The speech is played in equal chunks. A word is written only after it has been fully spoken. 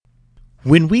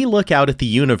When we look out at the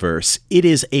universe, it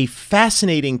is a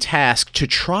fascinating task to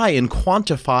try and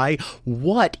quantify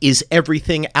what is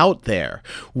everything out there.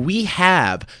 We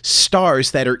have stars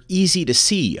that are easy to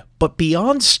see, but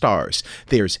beyond stars,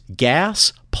 there's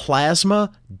gas,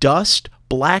 plasma, dust,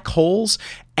 black holes,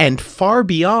 and far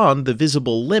beyond the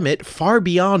visible limit, far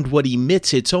beyond what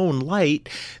emits its own light,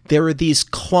 there are these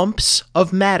clumps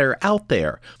of matter out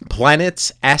there.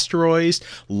 Planets, asteroids,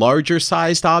 larger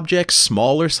sized objects,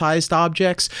 smaller sized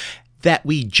objects that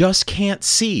we just can't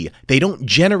see. They don't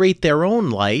generate their own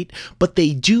light, but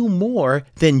they do more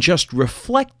than just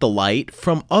reflect the light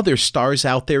from other stars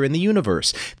out there in the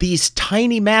universe. These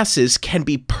tiny masses can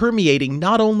be permeating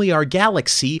not only our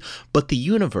galaxy, but the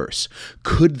universe.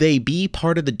 Could they be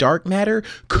part of the dark matter?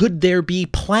 Could there be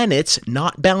planets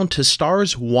not bound to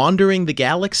stars wandering the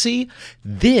galaxy?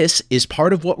 This is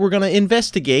part of what we're going to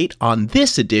investigate on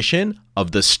this edition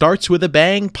of the Starts With a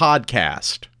Bang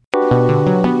podcast.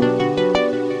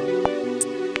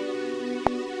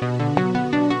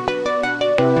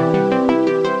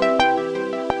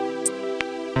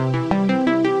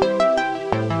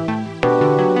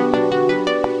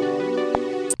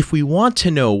 If we want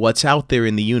to know what's out there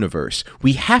in the universe,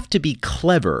 we have to be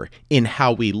clever in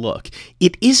how we look.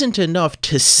 It isn't enough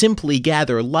to simply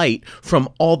gather light from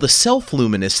all the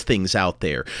self-luminous things out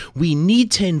there. We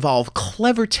need to involve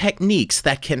clever techniques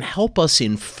that can help us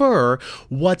infer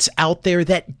what's out there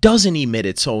that doesn't emit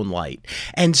its own light.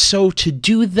 And so to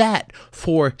do that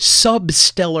for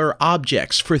substellar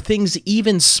objects, for things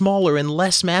even smaller and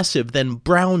less massive than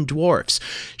brown dwarfs,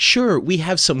 sure, we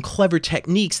have some clever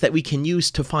techniques that we can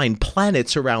use to find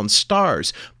planets around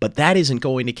stars, but that isn't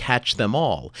going to catch them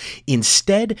all.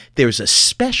 Instead, there's a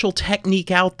special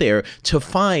technique out there to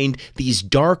find these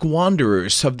dark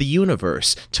wanderers of the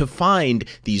universe, to find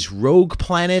these rogue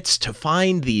planets, to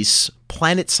find these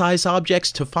planet-sized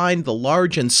objects, to find the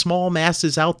large and small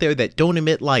masses out there that don't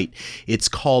emit light. It's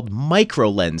called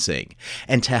microlensing.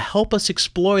 And to help us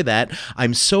explore that,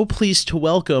 I'm so pleased to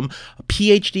welcome a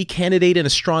PhD candidate in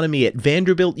astronomy at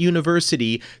Vanderbilt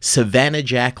University, Savannah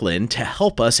Jacklin, to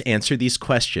help us answer these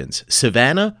questions.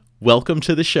 Savannah, welcome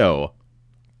to the show.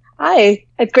 Hi,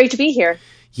 it's great to be here.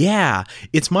 Yeah,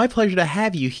 it's my pleasure to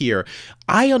have you here.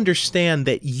 I understand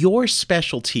that your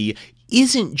specialty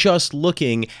isn't just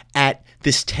looking at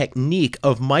this technique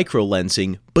of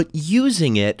microlensing, but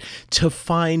using it to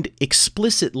find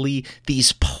explicitly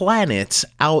these planets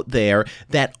out there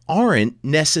that aren't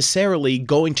necessarily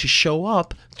going to show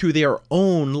up through their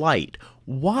own light.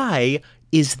 Why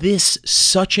is this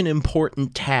such an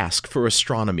important task for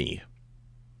astronomy?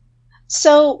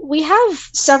 So we have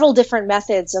several different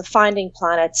methods of finding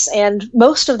planets, and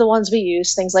most of the ones we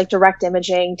use, things like direct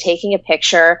imaging, taking a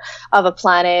picture of a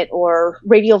planet, or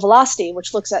radial velocity,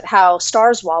 which looks at how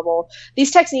stars wobble, these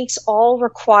techniques all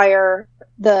require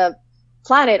the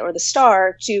planet or the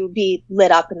star to be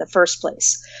lit up in the first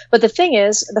place. But the thing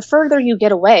is, the further you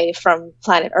get away from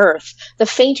planet Earth, the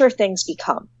fainter things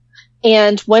become.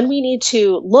 And when we need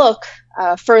to look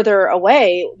further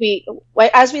away,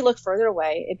 as we look further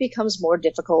away, it becomes more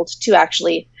difficult to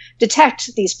actually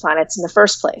detect these planets in the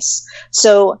first place.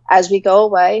 So as we go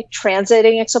away,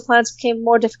 transiting exoplanets became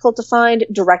more difficult to find,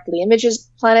 directly images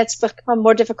planets become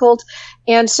more difficult,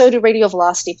 and so do radial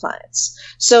velocity planets.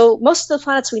 So most of the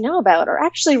planets we know about are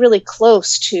actually really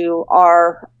close to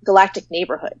our galactic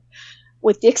neighborhood,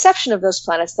 with the exception of those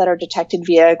planets that are detected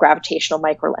via gravitational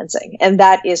microlensing, and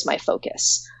that is my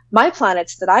focus. My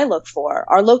planets that I look for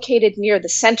are located near the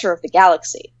center of the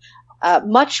galaxy,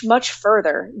 much, much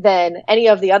further than any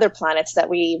of the other planets that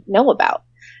we know about.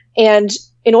 And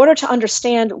in order to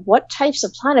understand what types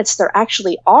of planets there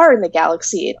actually are in the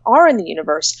galaxy and are in the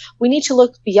universe, we need to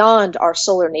look beyond our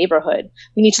solar neighborhood.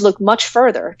 We need to look much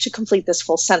further to complete this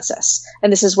full census.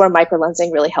 And this is where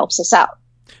microlensing really helps us out.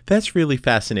 That's really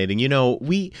fascinating. You know,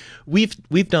 we've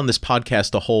done this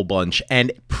podcast a whole bunch,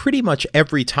 and pretty much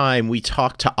every time we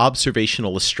talk to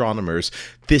observational astronomers,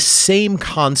 this same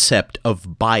concept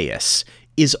of bias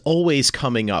is always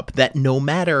coming up, that no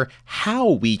matter how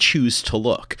we choose to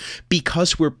look,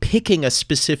 because we're picking a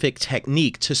specific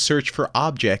technique to search for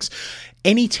objects,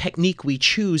 any technique we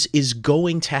choose is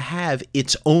going to have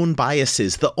its own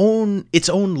biases, its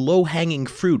own low-hanging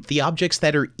fruit, the objects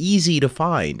that are easy to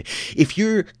find. If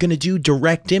you're going to do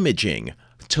direct imaging,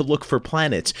 to look for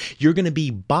planets, you're going to be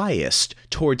biased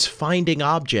towards finding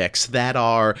objects that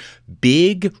are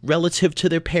big relative to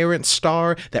their parent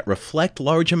star, that reflect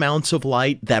large amounts of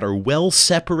light, that are well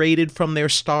separated from their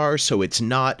star, so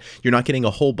you're not getting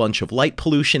a whole bunch of light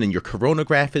pollution and your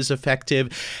coronagraph is effective.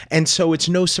 And so it's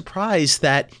no surprise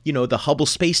that, the Hubble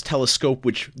Space Telescope,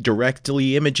 which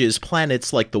directly images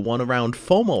planets like the one around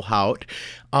Fomalhaut,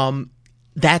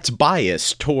 that's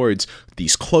biased towards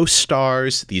these close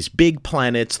stars, these big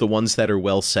planets, the ones that are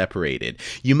well separated.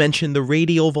 You mentioned the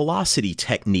radial velocity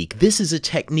technique. This is a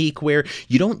technique where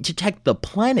you don't detect the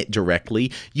planet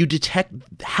directly, you detect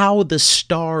how the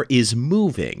star is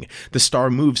moving. The star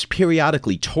moves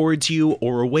periodically towards you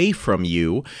or away from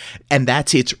you, and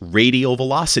that's its radial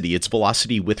velocity, its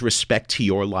velocity with respect to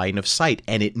your line of sight.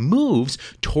 And it moves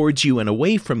towards you and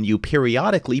away from you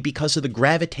periodically because of the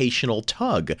gravitational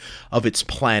tug of its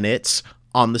planets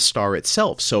on the star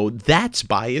itself. So that's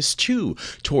biased too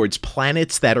towards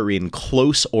planets that are in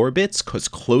close orbits, because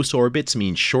close orbits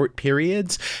mean short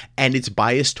periods, and it's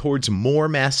biased towards more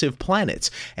massive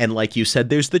planets. And like you said,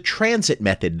 there's the transit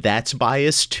method. That's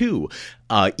biased too.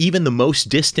 Even the most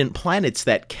distant planets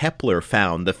that Kepler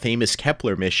found, the famous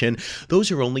Kepler mission,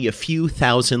 those are only a few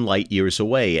thousand light years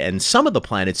away. And some of the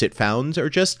planets it found are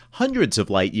just hundreds of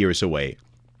light years away.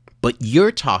 But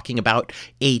you're talking about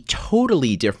a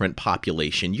totally different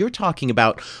population. You're talking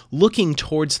about looking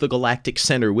towards the galactic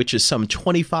center, which is some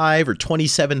 25 or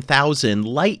 27,000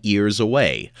 light years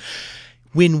away.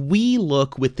 When we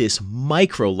look with this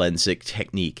microlensing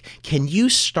technique, can you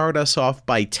start us off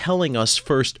by telling us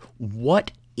first, what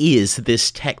is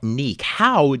this technique?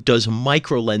 How does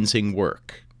microlensing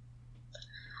work?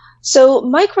 So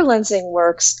microlensing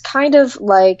works kind of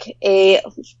like a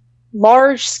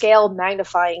large-scale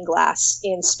magnifying glass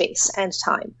in space and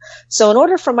time. So in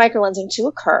order for microlensing to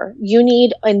occur, you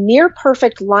need a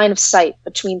near-perfect line of sight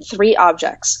between three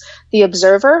objects: the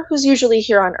observer, who's usually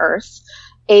here on Earth,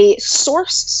 a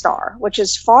source star, which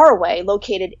is far away,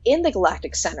 located in the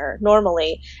galactic center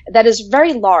normally, that is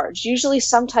very large, usually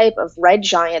some type of red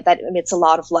giant that emits a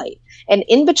lot of light. And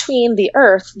in between the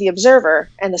Earth, the observer,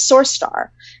 and the source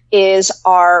star is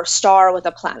our star with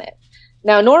a planet.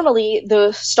 Now, normally,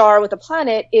 the star with a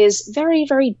planet is very,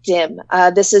 very dim.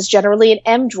 This is generally an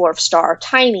M-dwarf star,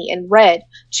 tiny and red,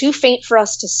 too faint for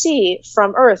us to see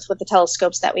from Earth with the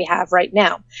telescopes that we have right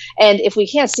now. And if we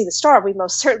can't see the star, we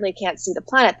most certainly can't see the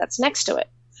planet that's next to it.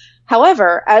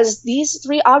 However, as these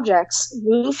three objects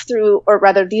move through, or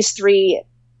rather these three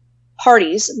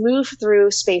parties move through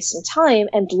space and time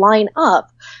and line up,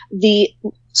 the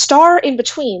star in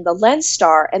between, the lens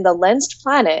star and the lensed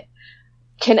planet,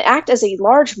 can act as a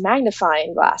large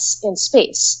magnifying glass in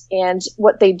space. And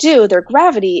what they do, their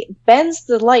gravity bends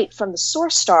the light from the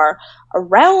source star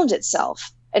around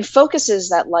itself and focuses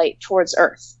that light towards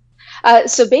Earth.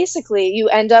 So basically, you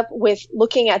end up with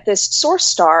looking at this source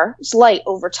star's light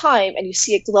over time, and you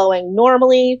see it glowing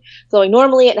normally,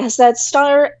 and as that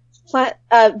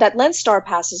that lens star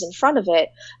passes in front of it,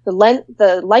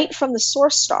 the light from the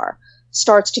source star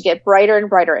starts to get brighter and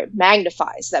brighter. It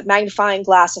magnifies. That magnifying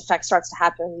glass effect starts to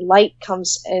happen. Light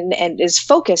comes in and is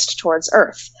focused towards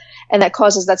Earth. And that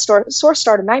causes that source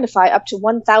star to magnify up to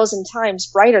 1,000 times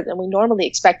brighter than we normally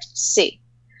expect to see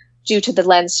due to the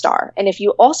lens star. And if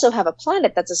you also have a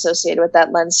planet that's associated with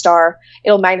that lens star,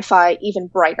 it'll magnify even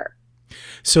brighter.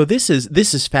 So this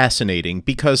is fascinating,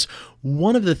 because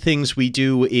one of the things we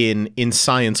do in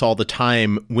science all the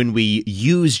time when we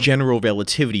use general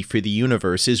relativity for the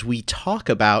universe is we talk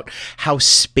about how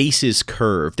space is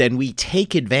curved, and we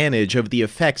take advantage of the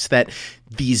effects that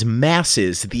these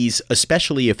masses,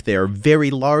 especially if they're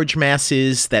very large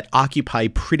masses that occupy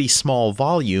pretty small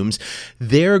volumes,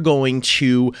 they're going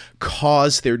to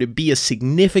cause there to be a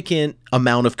significant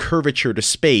amount of curvature to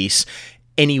space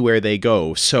anywhere they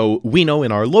go. So we know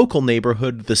in our local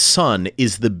neighborhood, the sun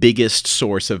is the biggest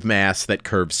source of mass that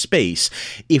curves space.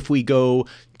 If we go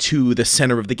to the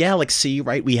center of the galaxy,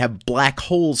 right, we have black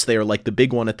holes there, like the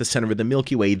big one at the center of the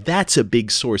Milky Way. That's a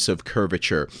big source of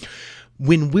curvature.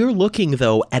 When we're looking,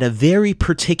 though, at a very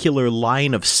particular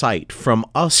line of sight from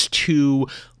us to,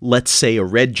 let's say, a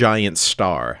red giant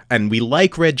star, and we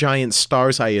like red giant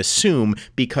stars, I assume,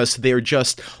 because they're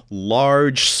just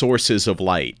large sources of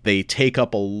light. They take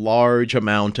up a large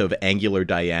amount of angular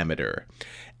diameter.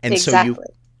 And exactly.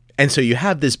 So you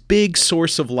have this big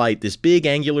source of light, this big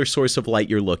angular source of light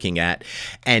you're looking at,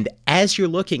 and as you're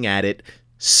looking at it,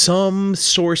 some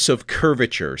source of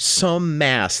curvature, some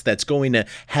mass that's going to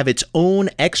have its own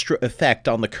extra effect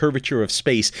on the curvature of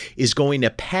space is going to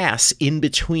pass in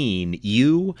between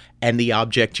you and the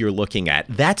object you're looking at.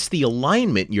 That's the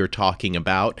alignment you're talking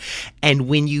about. And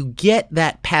when you get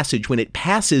that passage, when it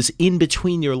passes in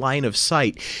between your line of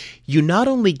sight, you not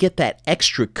only get that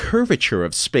extra curvature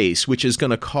of space, which is going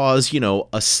to cause,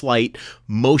 a slight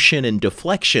motion and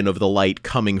deflection of the light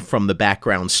coming from the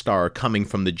background star, coming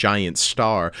from the giant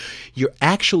star, you're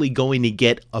actually going to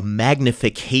get a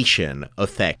magnification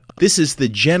effect. This is the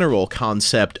general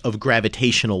concept of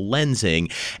gravitational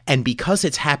lensing, and because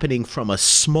it's happening from a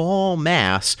small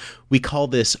mass, we call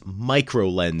this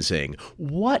microlensing.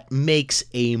 What makes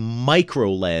a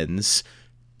microlens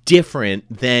different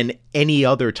than any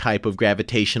other type of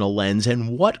gravitational lens,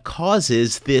 and what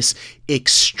causes this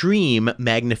extreme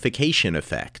magnification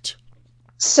effect?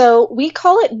 So we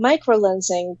call it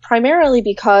microlensing primarily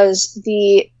because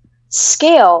the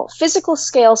physical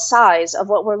scale size of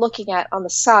what we're looking at on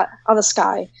the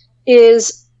sky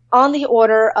is on the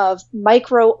order of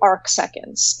micro arc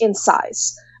seconds in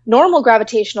size. Normal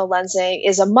gravitational lensing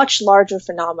is a much larger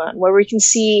phenomenon where we can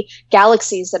see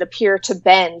galaxies that appear to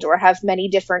bend or have many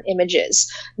different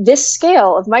images. This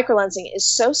scale of microlensing is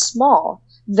so small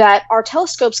that our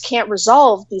telescopes can't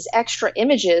resolve these extra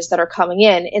images that are coming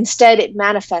in. Instead, it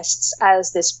manifests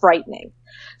as this brightening.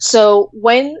 So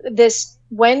when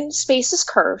space is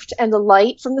curved and the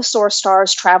light from the source star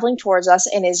is traveling towards us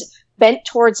and is bent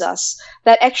towards us,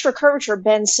 that extra curvature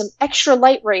bends some extra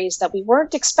light rays that we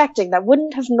weren't expecting, that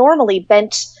wouldn't have normally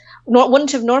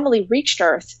reached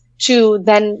Earth, to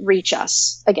then reach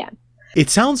us again. It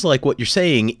sounds like what you're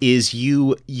saying is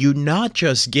you're not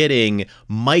just getting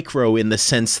micro in the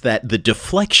sense that the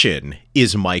deflection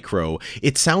is micro.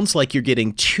 It sounds like you're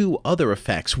getting two other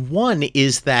effects. One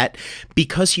is that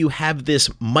because you have this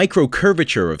micro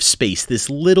curvature of space, this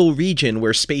little region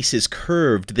where space is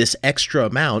curved, this extra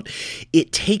amount,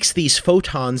 it takes these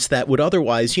photons that would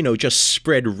otherwise, just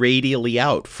spread radially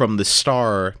out from the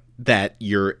star that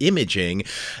you're imaging,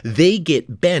 they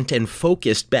get bent and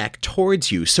focused back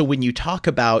towards you. So when you talk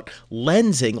about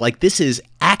lensing, like this is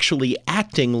actually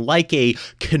acting like a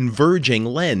converging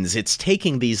lens. It's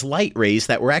taking these light rays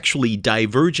that were actually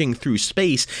diverging through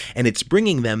space and it's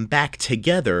bringing them back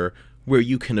together where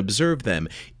you can observe them.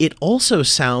 It also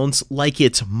sounds like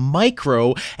it's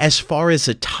micro as far as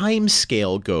a time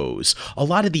scale goes. A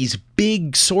lot of these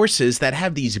big sources that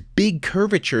have these big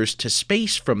curvatures to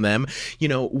space from them,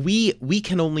 we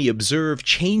can only observe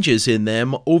changes in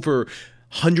them over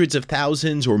hundreds of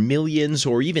thousands or millions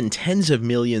or even tens of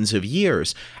millions of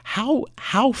years.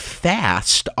 How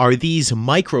fast are these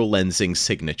microlensing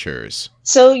signatures?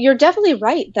 So you're definitely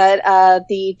right that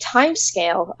the time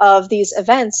scale of these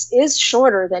events is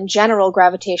shorter than general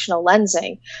gravitational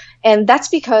lensing. And that's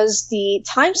because the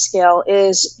time scale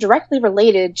is directly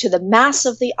related to the mass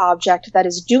of the object that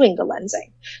is doing the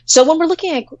lensing. So when we're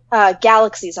looking at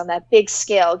galaxies on that big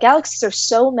scale, galaxies are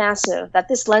so massive that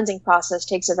this lensing process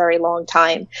takes a very long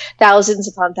time, thousands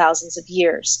upon thousands of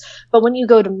years. But when you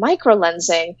go to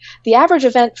microlensing, the average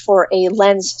event for a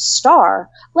lens star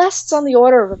lasts on the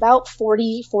order of about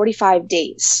 45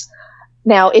 days.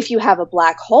 Now, if you have a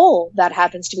black hole that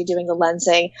happens to be doing the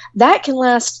lensing, that can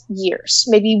last years,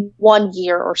 maybe 1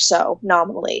 year or so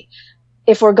nominally.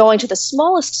 If we're going to the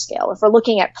smallest scale, if we're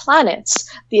looking at planets,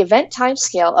 the event time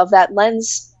scale of that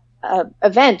lens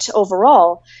event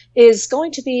overall is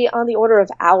going to be on the order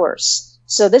of hours.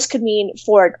 So this could mean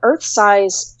for an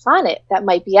Earth-size planet that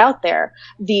might be out there,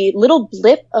 the little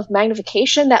blip of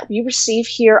magnification that we receive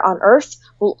here on Earth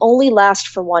will only last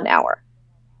for 1 hour.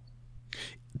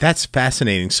 That's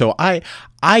fascinating. So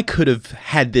I could have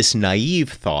had this naive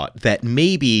thought that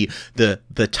maybe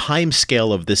the time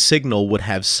scale of the signal would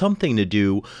have something to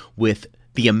do with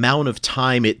the amount of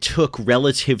time it took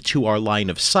relative to our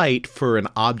line of sight for an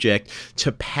object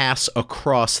to pass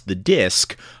across the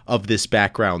disk of this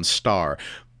background star.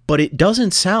 But it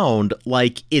doesn't sound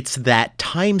like it's that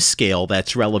time scale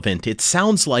that's relevant. It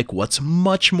sounds like what's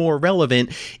much more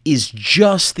relevant is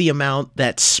just the amount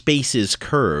that space is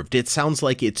curved. It sounds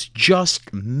like it's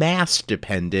just mass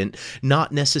dependent,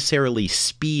 not necessarily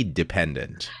speed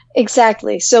dependent.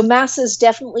 Exactly. So mass is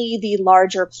definitely the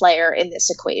larger player in this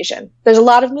equation. There's a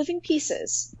lot of moving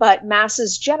pieces, but mass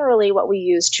is generally what we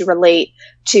use to relate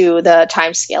to the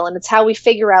time scale, and it's how we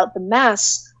figure out the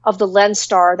mass of the lens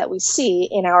star that we see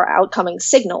in our outcoming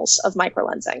signals of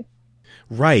microlensing.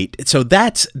 Right. So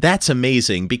that's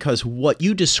amazing, because what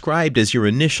you described as your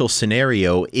initial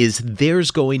scenario is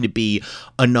there's going to be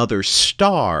another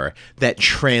star that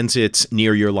transits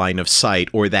near your line of sight,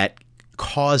 or that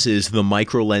causes the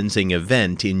microlensing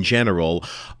event in general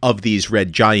of these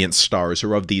red giant stars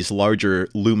or of these larger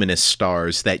luminous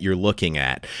stars that you're looking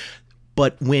at.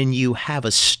 But when you have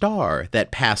a star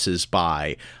that passes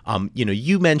by,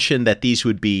 you mentioned that these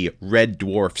would be red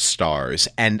dwarf stars.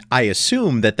 And I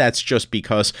assume that that's just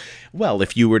because, well,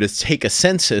 if you were to take a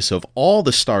census of all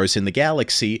the stars in the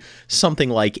galaxy, something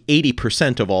like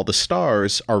 80% of all the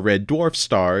stars are red dwarf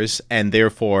stars. And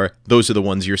therefore, those are the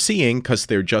ones you're seeing because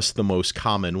they're just the most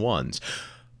common ones.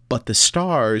 But the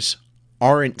stars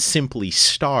aren't simply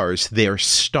stars, they're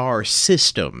star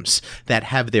systems that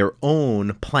have their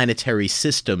own planetary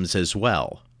systems as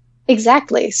well.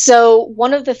 Exactly. So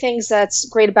one of the things that's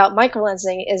great about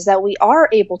microlensing is that we are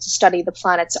able to study the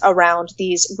planets around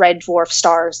these red dwarf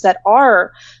stars that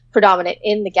are predominant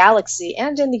in the galaxy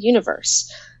and in the universe.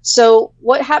 So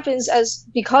what happens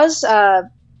because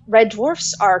red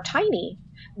dwarfs are tiny,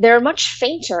 they're much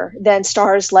fainter than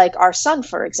stars like our sun,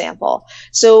 for example.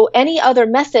 So any other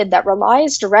method that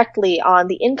relies directly on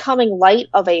the incoming light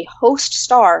of a host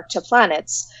star to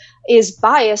planets is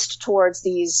biased towards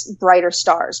these brighter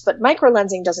stars. But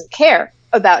microlensing doesn't care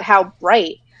about how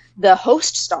bright the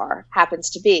host star happens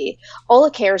to be. All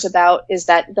it cares about is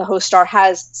that the host star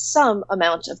has some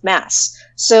amount of mass.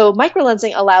 So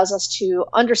microlensing allows us to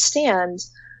understand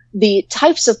the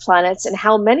types of planets and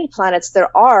how many planets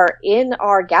there are in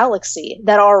our galaxy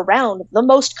that are around the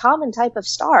most common type of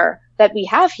star that we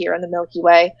have here in the Milky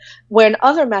Way, when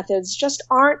other methods just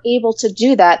aren't able to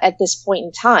do that at this point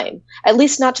in time, at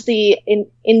least not to the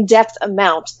in-depth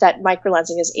amount that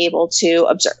microlensing is able to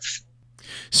observe.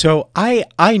 So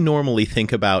I normally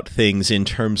think about things in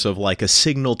terms of like a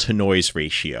signal to noise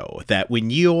ratio, that when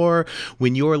you're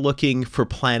looking for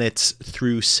planets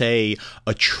through, say,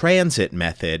 a transit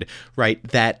method, right,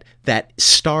 that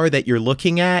star that you're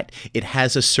looking at, it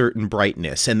has a certain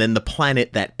brightness, and then the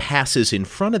planet that passes in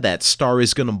front of that star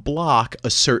is going to block a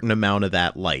certain amount of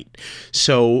that light.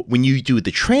 So when you do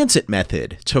the transit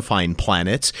method to find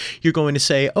planets, you're going to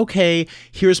say, okay,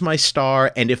 here's my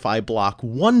star, and if I block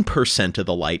 1% of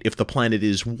the light, if the planet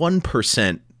is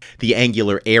 1% the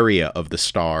angular area of the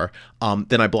star,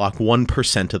 then I block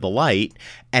 1% of the light,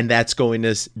 and that's going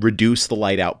to reduce the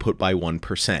light output by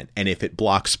 1%. And if it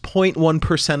blocks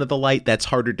 0.1% of the light, that's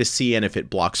harder to see, and if it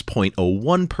blocks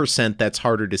 0.01%, that's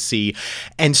harder to see.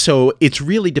 And so it's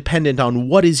really dependent on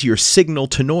what is your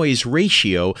signal-to-noise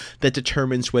ratio that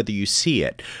determines whether you see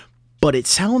it. But it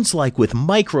sounds like with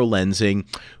microlensing,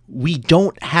 we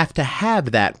don't have to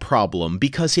have that problem,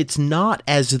 because it's not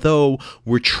as though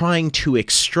we're trying to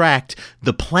extract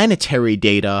the planetary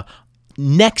data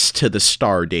next to the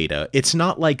star data. It's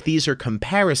not like these are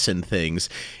comparison things.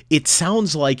 It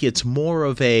sounds like it's more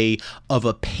of a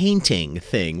painting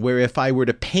thing, where if I were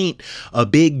to paint a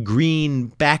big green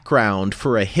background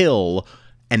for a hill,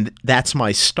 and that's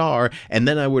my star, and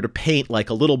then I were to paint like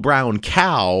a little brown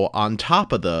cow on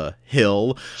top of the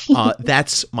hill,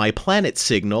 that's my planet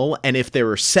signal. And if there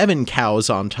are 7 cows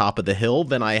on top of the hill,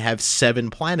 then I have 7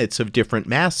 planets of different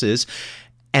masses.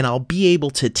 And I'll be able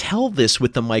to tell this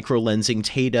with the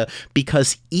microlensing data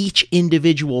because each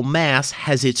individual mass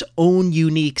has its own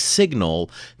unique signal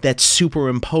that's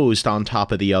superimposed on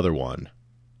top of the other one.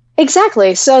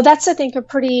 Exactly. So that's, I think, a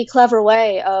pretty clever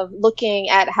way of looking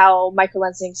at how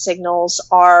microlensing signals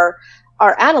are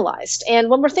analyzed. And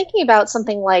when we're thinking about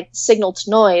something like signal to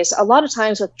noise, a lot of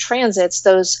times with transits,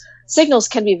 those signals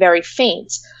can be very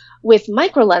faint. With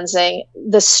microlensing,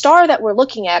 the star that we're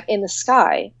looking at in the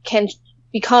sky can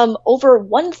become over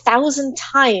 1,000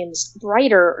 times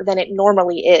brighter than it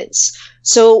normally is.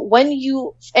 So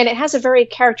and it has a very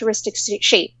characteristic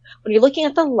shape. When you're looking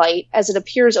at the light as it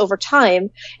appears over time,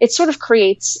 it sort of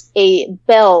creates a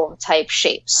bell type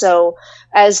shape. So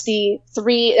as the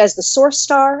source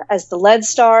star, as the lead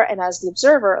star, and as the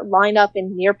observer line up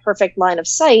in near perfect line of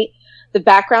sight, the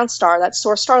background star, that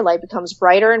source star light, becomes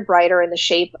brighter and brighter in the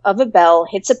shape of a bell,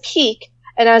 hits a peak,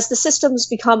 and as the systems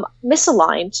become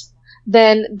misaligned,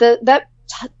 then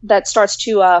that starts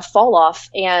to fall off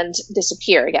and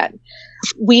disappear again.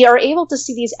 We are able to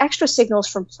see these extra signals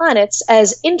from planets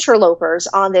as interlopers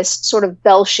on this sort of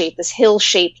bell shape, this hill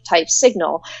shape type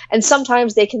signal. And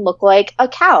sometimes they can look like a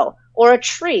cow or a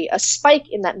tree, a spike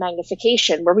in that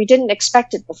magnification where we didn't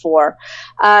expect it before.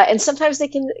 And sometimes they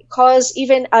can cause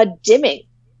even a dimming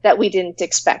that we didn't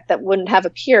expect, that wouldn't have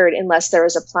appeared unless there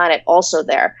was a planet also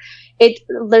there.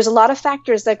 There's a lot of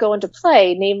factors that go into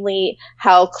play, namely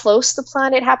how close the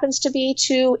planet happens to be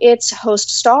to its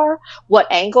host star, what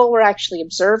angle we're actually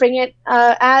observing it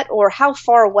at, or how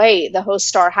far away the host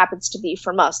star happens to be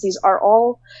from us. These are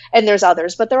all, and there's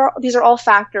others, but these are all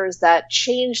factors that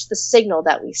change the signal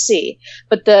that we see.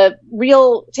 But the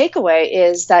real takeaway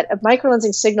is that a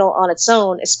microlensing signal on its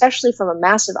own, especially from a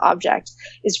massive object,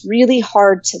 is really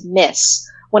hard to miss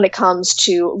when it comes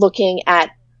to looking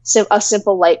at a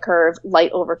simple light curve,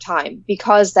 light over time,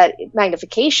 because that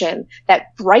magnification,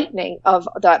 that brightening of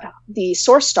the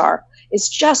source star is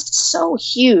just so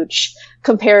huge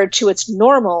compared to its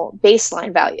normal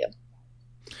baseline value.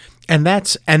 And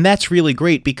that's really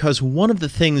great, because one of the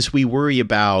things we worry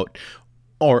about,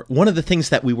 or one of the things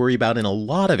that we worry about in a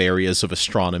lot of areas of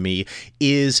astronomy,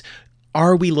 is,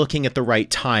 are we looking at the right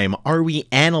time? Are we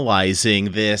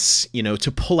analyzing this,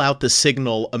 to pull out the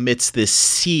signal amidst this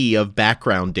sea of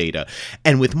background data?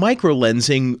 And with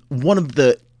microlensing, one of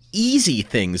the easy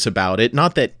things about it,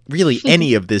 not that really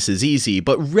any of this is easy,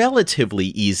 but relatively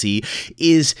easy,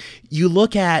 is you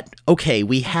look at, okay,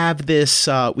 we have this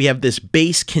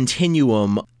base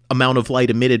continuum amount of light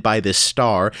emitted by this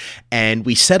star, and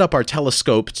we set up our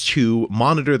telescope to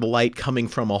monitor the light coming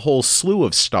from a whole slew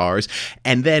of stars,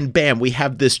 and then bam, we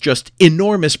have this just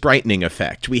enormous brightening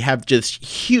effect. We have just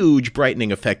huge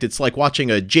brightening effect. It's like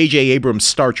watching a J.J. Abrams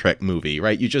Star Trek movie,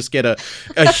 right? You just get a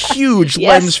huge yes.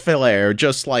 lens flare,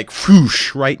 just like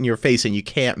whoosh, right in your face, and you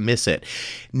can't miss it.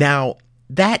 Now,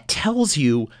 that tells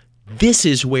you this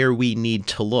is where we need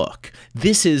to look.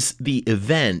 This is the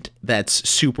event that's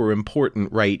super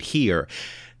important right here.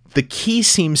 The key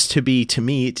seems to be, to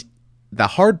me, the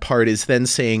hard part is then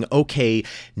saying, okay,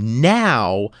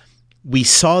 now we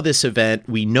saw this event,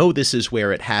 we know this is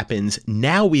where it happens,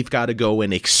 now we've got to go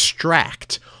and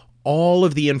extract all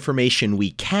of the information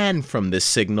we can from this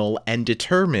signal and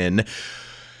determine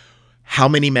how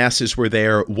many masses were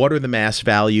there, what are the mass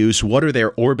values, what are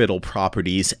their orbital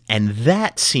properties, and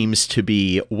that seems to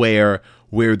be where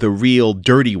the real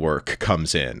dirty work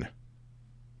comes in.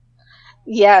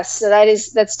 Yes, so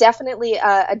that's definitely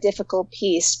a difficult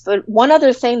piece. But one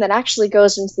other thing that actually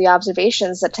goes into the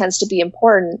observations that tends to be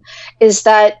important is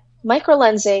that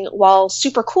microlensing, while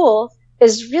super cool,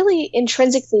 is really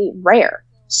intrinsically rare.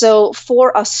 So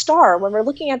for a star, when we're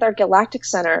looking at our galactic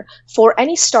center, for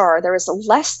any star, there is a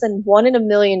less than 1 in a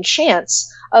million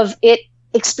chance of it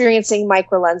experiencing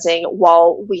microlensing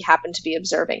while we happen to be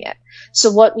observing it. So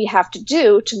what we have to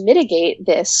do to mitigate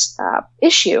this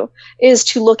issue is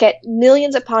to look at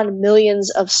millions upon millions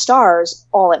of stars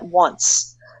all at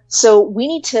once. So we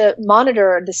need to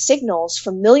monitor the signals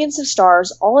from millions of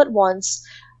stars all at once,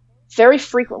 very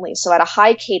frequently, so at a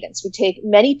high cadence. We take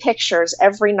many pictures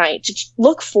every night to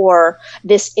look for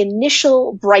this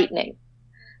initial brightening.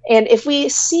 And if we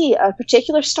see a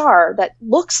particular star that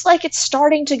looks like it's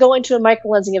starting to go into a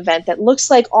microlensing event, that looks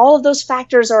like all of those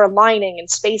factors are aligning in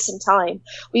space and time,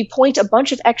 we point a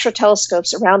bunch of extra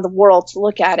telescopes around the world to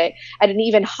look at it at an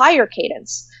even higher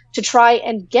cadence to try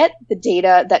and get the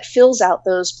data that fills out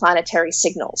those planetary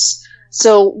signals.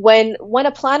 So when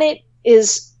a planet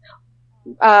is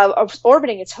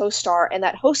orbiting its host star, and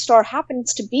that host star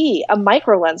happens to be a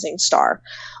microlensing star,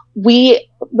 we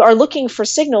are looking for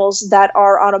signals that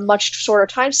are on a much shorter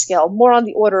time scale, more on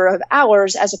the order of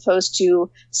hours as opposed to,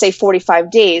 say,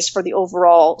 45 days for the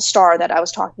overall star that I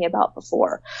was talking about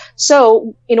before.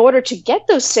 So in order to get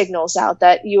those signals out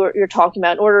that you're talking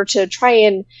about, in order to try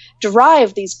and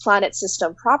derive these planet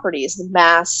system properties, the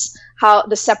mass, how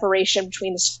the separation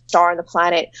between the star and the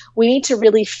planet, we need to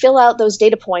really fill out those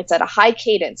data points at a high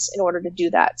cadence in order to do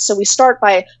that. So we start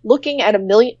by looking at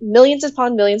millions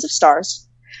upon millions of stars.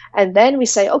 And then we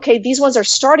say, okay, these ones are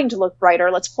starting to look brighter.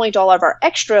 Let's point all of our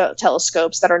extra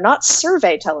telescopes that are not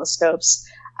survey telescopes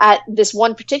at this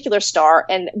one particular star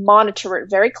and monitor it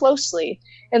very closely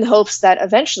in the hopes that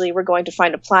eventually we're going to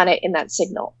find a planet in that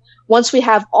signal. Once we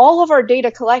have all of our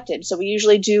data collected, so we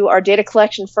usually do our data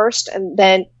collection first and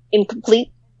then incomplete,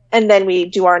 and then we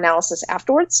do our analysis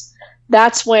afterwards.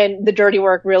 That's when the dirty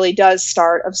work really does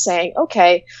start of saying,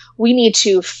 okay, we need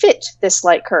to fit this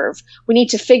light curve. We need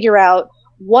to figure out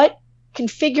what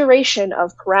configuration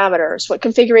of parameters, what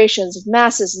configurations of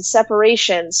masses and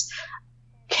separations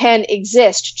can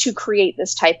exist to create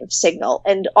this type of signal.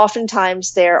 And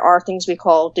oftentimes there are things we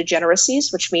call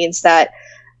degeneracies, which means that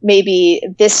maybe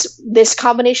this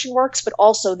combination works, but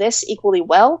also this equally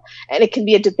well, and it can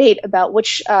be a debate about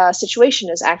which situation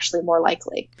is actually more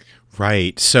likely.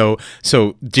 Right. So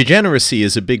degeneracy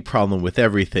is a big problem with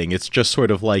everything. It's just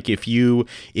sort of like if you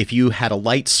had a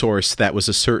light source that was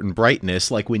a certain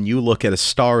brightness, like when you look at a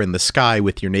star in the sky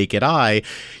with your naked eye,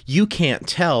 you can't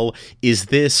tell, is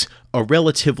this a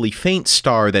relatively faint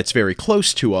star that's very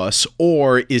close to us,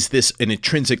 or is this an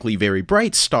intrinsically very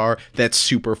bright star that's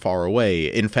super far away?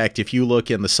 In fact, if you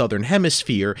look in the southern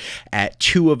hemisphere at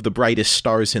two of the brightest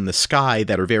stars in the sky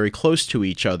that are very close to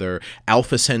each other,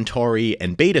 Alpha Centauri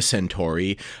and Beta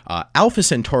Centauri, Alpha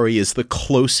Centauri is the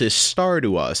closest star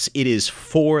to us. It is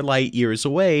 4 light years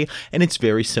away, and it's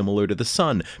very similar to the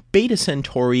sun. Beta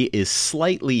Centauri is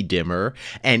slightly dimmer,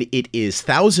 and it is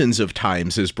thousands of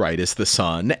times as bright as the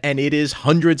sun, and it is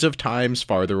hundreds of times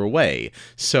farther away.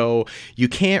 So you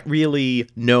can't really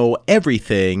know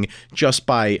everything just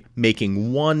by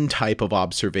making one type of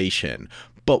observation.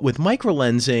 But with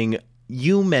microlensing,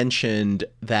 you mentioned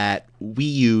that we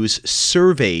use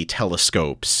survey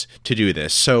telescopes to do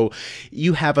this. So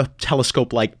you have a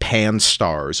telescope like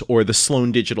Pan-STARRS or the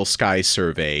Sloan Digital Sky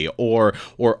Survey or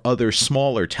other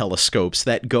smaller telescopes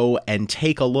that go and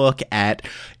take a look at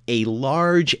a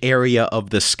large area of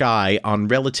the sky on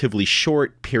relatively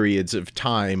short periods of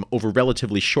time, over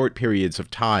relatively short periods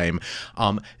of time.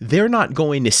 They're not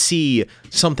going to see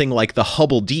something like the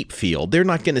Hubble Deep Field. They're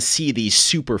not going to see these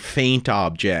super faint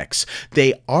objects.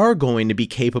 They are going to be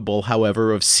capable,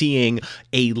 however, of seeing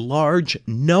a large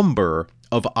number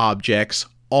of objects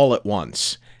all at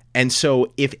once. And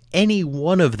so if any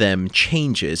one of them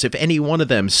changes, if any one of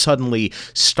them suddenly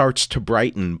starts to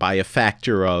brighten by a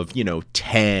factor of,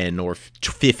 10 or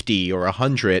 50 or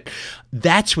 100,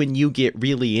 that's when you get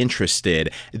really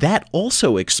interested. That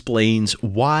also explains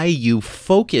why you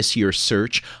focus your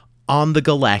search on the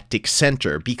galactic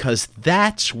center, because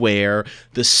that's where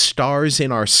the stars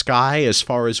in our sky, as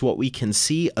far as what we can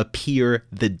see, appear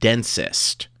the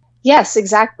densest. Yes,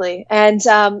 exactly. And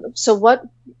so what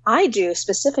I do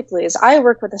specifically is I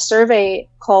work with a survey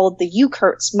called the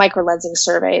UCURTS microlensing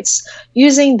survey. It's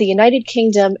using the United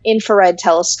Kingdom infrared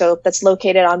telescope that's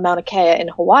located on Mauna Kea in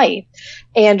Hawaii.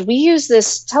 And we use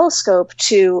this telescope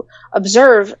to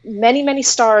observe many, many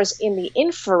stars in the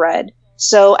infrared,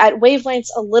 so at wavelengths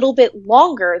a little bit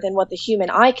longer than what the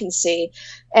human eye can see,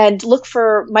 and look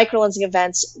for microlensing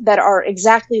events that are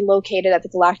exactly located at the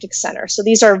galactic center. So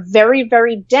these are very,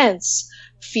 very dense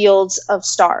fields of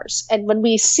stars. And when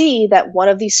we see that one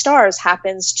of these stars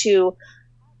happens to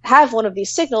have one of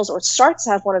these signals or starts to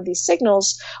have one of these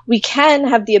signals, we can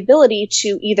have the ability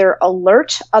to either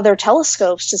alert other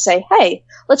telescopes to say, hey,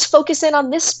 let's focus in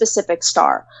on this specific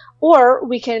star. Or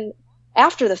we can,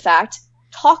 after the fact,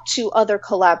 talk to other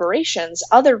collaborations,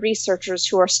 other researchers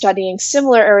who are studying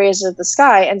similar areas of the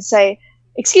sky and say,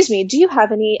 excuse me, do you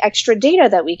have any extra data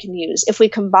that we can use? If we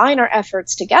combine our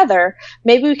efforts together,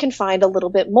 maybe we can find a little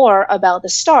bit more about the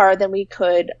star than we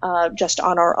could just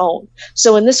on our own.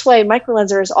 So in this way,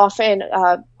 microlensers often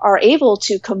are able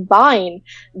to combine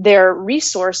their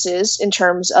resources in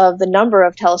terms of the number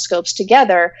of telescopes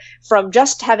together, from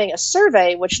just having a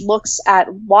survey which looks at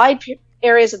wide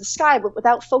areas of the sky, but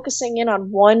without focusing in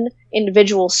on one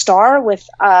individual star with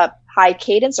high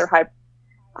cadence or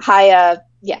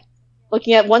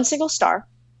looking at one single star,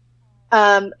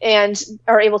 and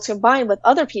are able to combine with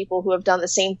other people who have done the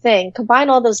same thing, combine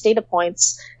all those data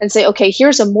points and say, okay,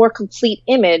 here's a more complete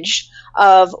image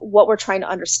of what we're trying to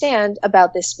understand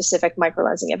about this specific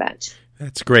microlensing event.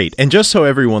 That's great. And just so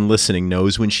everyone listening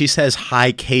knows, when she says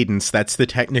high cadence, that's the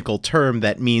technical term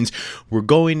that means we're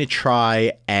going to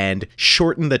try and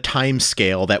shorten the time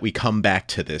scale that we come back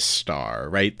to this star,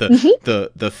 right?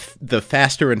 The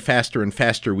faster and faster and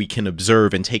faster we can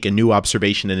observe and take a new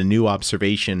observation and a new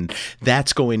observation,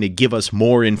 that's going to give us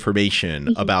more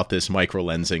information about this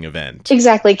microlensing event.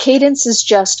 Exactly. Cadence is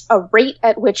just a rate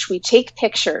at which we take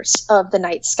pictures of the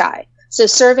night sky. So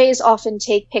surveys often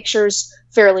take pictures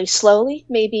fairly slowly,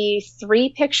 maybe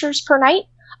 3 pictures per night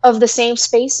of the same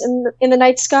space in the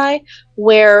night sky,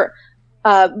 where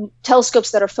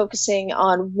telescopes that are focusing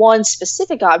on one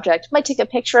specific object might take a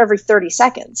picture every 30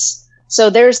 seconds. So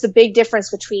there's the big difference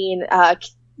between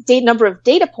number of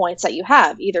data points that you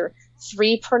have, either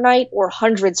 3 per night or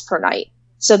hundreds per night.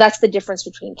 So that's the difference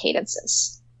between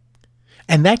cadences.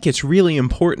 And that gets really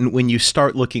important when you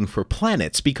start looking for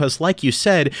planets, because like you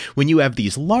said, when you have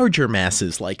these larger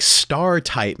masses like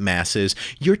star-type masses,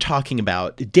 you're talking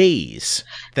about days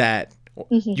that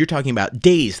Mhm. You're talking about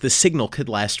days. The signal could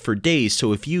last for days.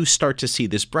 So if you start to see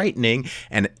this brightening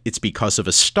and it's because of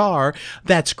a star,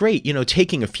 that's great.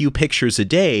 Taking a few pictures a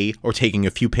day or taking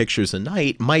a few pictures a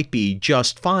night might be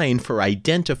just fine for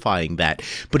identifying that.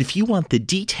 But if you want the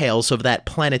details of that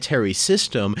planetary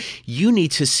system, you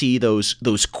need to see those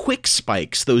quick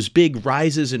spikes, those big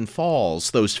rises and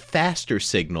falls, those faster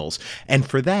signals. And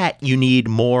for that, you need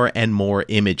more and more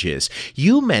images.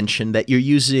 You mentioned that you're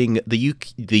using the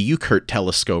UKIRT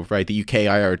telescope, right? The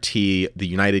UKIRT, the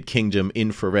United Kingdom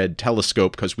Infrared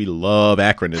Telescope, because we love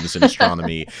acronyms in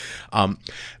astronomy,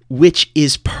 which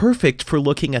is perfect for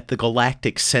looking at the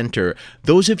galactic center.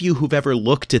 Those of you who've ever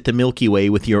looked at the Milky Way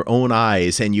with your own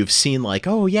eyes and you've seen like,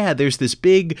 oh yeah, there's this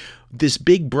big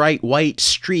bright white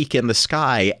streak in the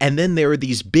sky, and then there are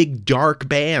these big dark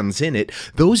bands in it.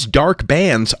 Those dark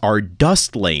bands are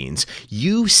dust lanes.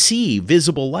 You see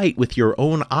visible light with your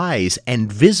own eyes, and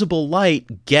visible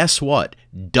light, guess what?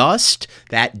 Dust,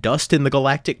 that dust in the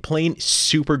galactic plane,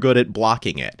 super good at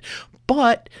blocking it.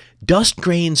 But dust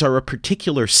grains are a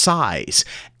particular size,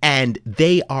 and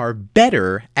they are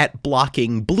better at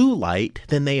blocking blue light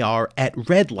than they are at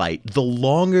red light. The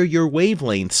longer your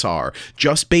wavelengths are,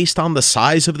 just based on the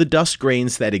size of the dust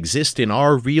grains that exist in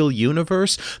our real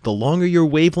universe, the longer your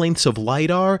wavelengths of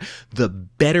light are, the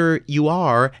better you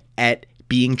are at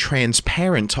being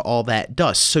transparent to all that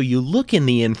dust. So you look in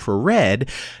the infrared,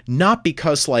 not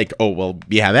because like, oh, well,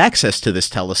 you have access to this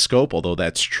telescope, although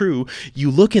that's true. You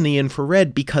look in the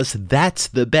infrared because that's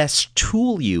the best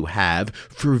tool you have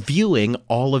for viewing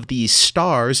all of these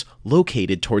stars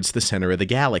located towards the center of the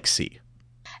galaxy.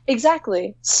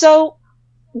 Exactly. So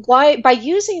by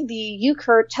using the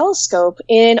UKIRT telescope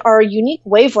in our unique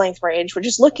wavelength range, we're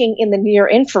just looking in the near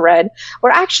infrared,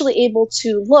 we're actually able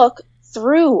to look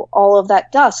through all of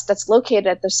that dust that's located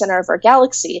at the center of our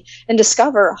galaxy and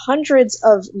discover hundreds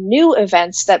of new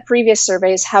events that previous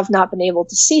surveys have not been able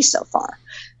to see so far.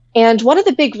 And one of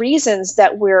the big reasons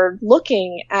that we're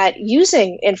looking at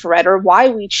using infrared, or why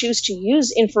we choose to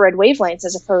use infrared wavelengths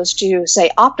as opposed to, say,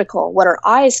 optical, what our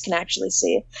eyes can actually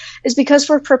see, is because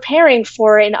we're preparing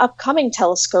for an upcoming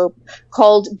telescope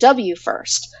called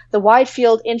WFIRST, the Wide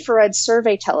Field Infrared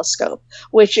Survey Telescope,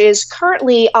 which is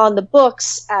currently on the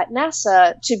books at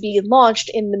NASA to be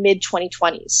launched in the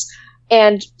mid-2020s.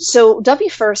 And so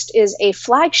WFIRST is a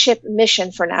flagship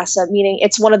mission for NASA, meaning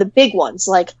it's one of the big ones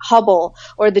like Hubble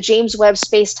or the James Webb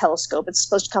Space Telescope. It's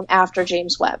supposed to come after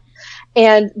James Webb.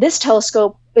 And this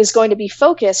telescope is going to be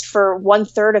focused for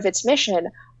 1/3 of its mission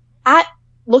at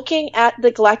looking at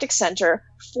the galactic center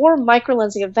for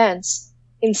microlensing events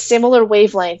in similar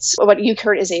wavelengths of what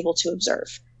UKIRT is able to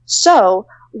observe. So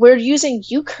we're using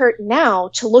UKIRT now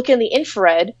to look in the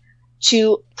infrared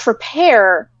to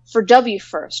prepare for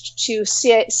WFIRST, to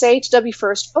say to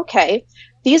WFIRST, okay,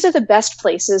 these are the best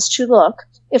places to look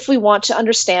if we want to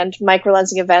understand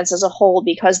microlensing events as a whole,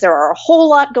 because there are a whole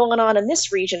lot going on in this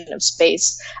region of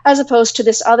space as opposed to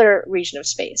this other region of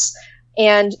space.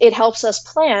 And it helps us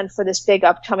plan for this big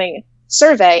upcoming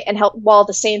survey and help, while at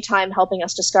the same time helping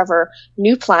us discover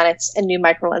new planets and new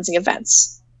microlensing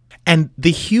events. And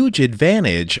the huge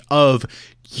advantage of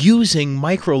using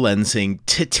microlensing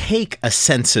to take a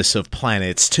census of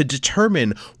planets to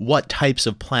determine what types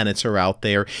of planets are out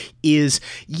there is,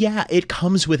 yeah, it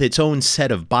comes with its own set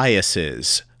of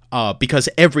biases. Because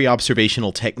every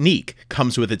observational technique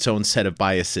comes with its own set of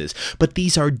biases. But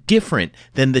these are different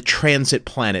than the transit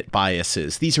planet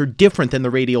biases. These are different than the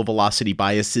radial velocity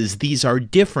biases. These are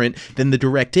different than the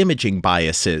direct imaging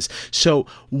biases. So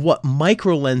what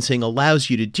microlensing allows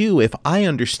you to do, if I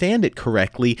understand it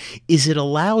correctly, is it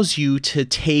allows you to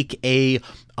take a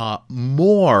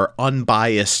more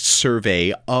unbiased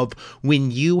survey of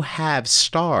when you have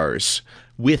stars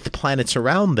with planets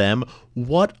around them,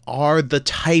 what are the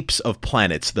types of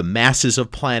planets, the masses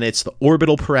of planets, the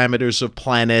orbital parameters of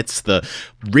planets, the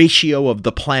ratio of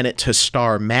the planet to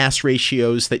star mass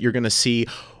ratios that you're going to see,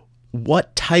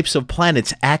 what types of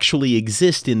planets actually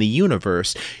exist in the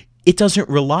universe. It doesn't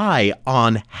rely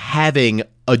on having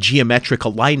a geometric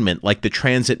alignment like the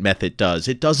transit method does.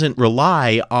 It doesn't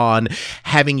rely on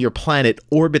having your planet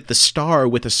orbit the star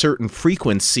with a certain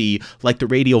frequency like the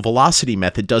radial velocity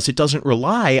method does. It doesn't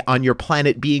rely on your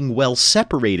planet being well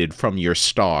separated from your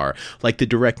star like the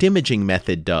direct imaging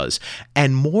method does.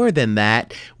 And more than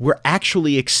that, we're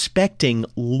actually expecting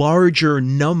larger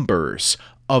numbers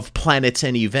of planets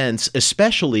and events,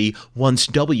 especially once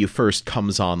WFIRST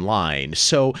comes online.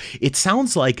 So it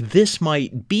sounds like this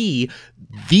might be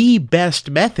the best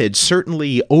method,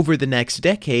 certainly over the next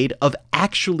decade, of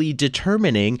actually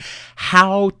determining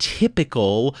how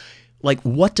typical Like,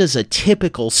 what does a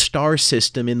typical star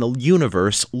system in the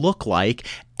universe look like?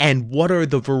 And what are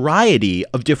the variety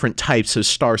of different types of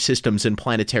star systems and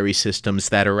planetary systems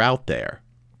that are out there?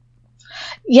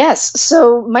 Yes,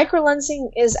 so microlensing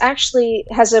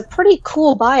has a pretty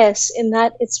cool bias in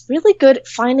that it's really good at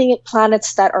finding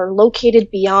planets that are located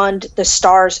beyond the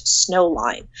star's snow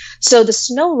line. So the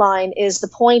snow line is the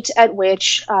point at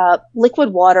which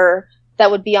liquid water that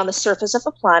would be on the surface of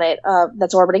a planet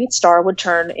that's orbiting its star would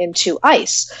turn into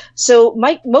ice. So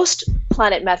most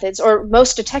planet methods, or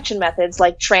most detection methods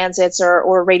like transits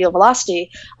or radial velocity,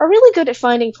 are really good at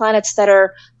finding planets that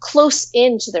are close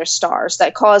into their stars,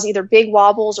 that cause either big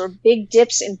wobbles or big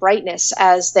dips in brightness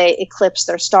as they eclipse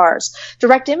their stars.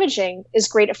 Direct imaging is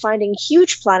great at finding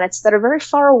huge planets that are very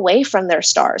far away from their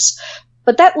stars.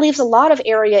 But that leaves a lot of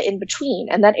area in between,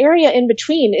 and that area in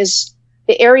between is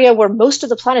the area where most of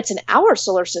the planets in our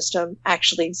solar system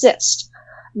actually exist.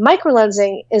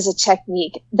 Microlensing is a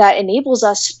technique that enables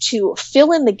us to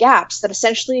fill in the gaps that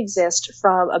essentially exist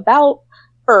from about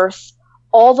Earth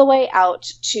all the way out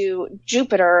to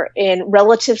Jupiter in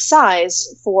relative size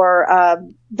for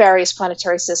various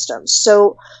planetary systems.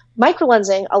 So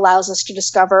microlensing allows us to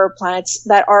discover planets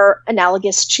that are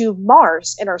analogous to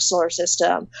Mars in our solar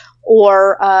system,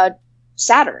 or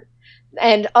Saturn.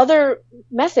 And other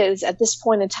methods at this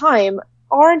point in time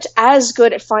aren't as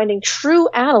good at finding true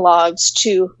analogs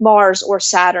to Mars or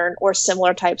Saturn or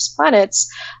similar types of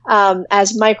planets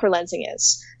as microlensing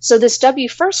is. So this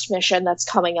WFIRST mission that's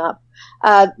coming up,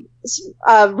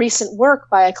 recent work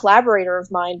by a collaborator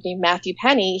of mine named Matthew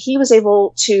Penny, he was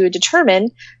able to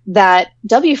determine that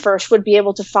WFIRST would be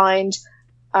able to find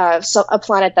a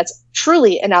planet that's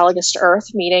truly analogous to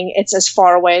Earth, meaning it's as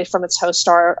far away from its host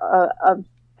star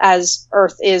as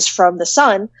Earth is from the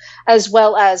sun, as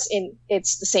well as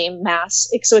it's the same mass.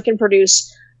 So it can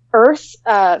produce Earth,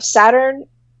 Saturn,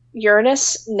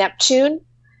 Uranus, Neptune,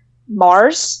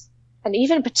 Mars, and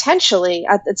even potentially,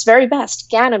 at its very best,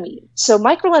 Ganymede. So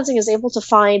microlensing is able to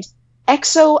find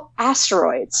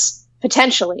exoasteroids,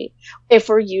 potentially, if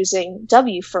we're using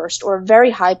WFIRST, or a very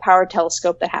high-powered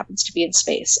telescope that happens to be in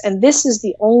space. And this is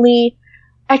the only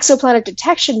exoplanet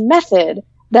detection method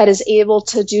that is able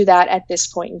to do that at this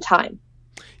point in time.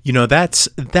 You know, that's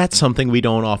something we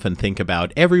don't often think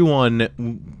about.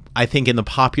 Everyone, I think, in the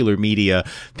popular media,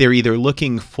 they're either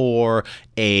looking for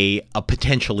a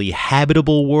potentially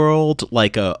habitable world,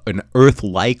 like an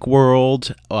Earth-like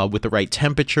world with the right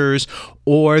temperatures,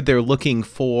 or they're looking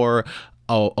for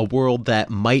a world that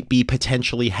might be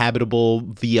potentially habitable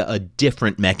via a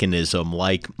different mechanism,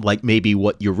 like maybe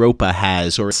what Europa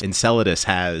has or Enceladus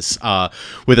has,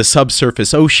 with a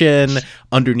subsurface ocean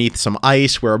underneath some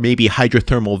ice where maybe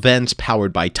hydrothermal vents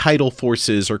powered by tidal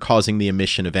forces are causing the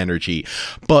emission of energy.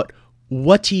 But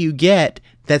what do you get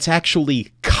that's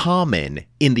actually common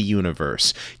in the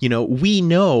universe? You know, we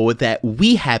know that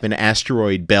we have an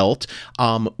asteroid belt,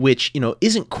 which, you know,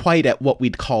 isn't quite at what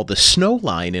we'd call the snow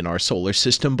line in our solar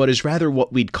system, but is rather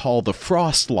what we'd call the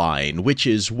frost line, which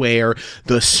is where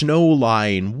the snow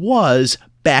line was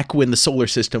back when the solar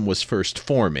system was first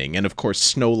forming. And of course,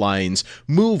 snow lines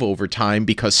move over time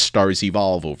because stars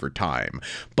evolve over time.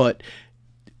 But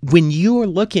when you're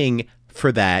looking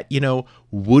for that, you know,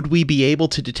 would we be able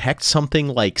to detect something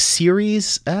like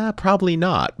Ceres? Probably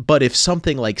not. But if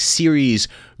something like Ceres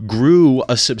grew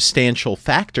a substantial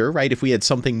factor, right, if we had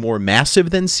something more massive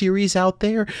than Ceres out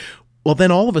there, well,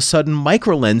 then all of a sudden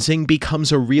microlensing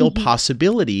becomes a real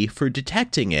possibility for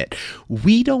detecting it.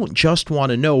 We don't just want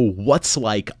to know what's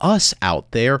like us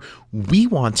out there. We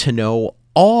want to know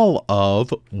all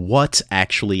of what's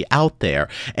actually out there.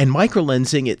 And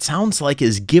microlensing, it sounds like,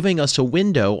 is giving us a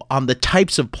window on the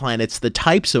types of planets, the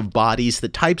types of bodies, the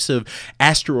types of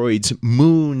asteroids,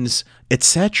 moons,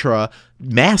 etc.,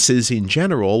 masses in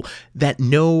general, that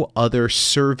no other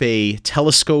survey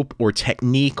telescope or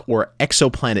technique or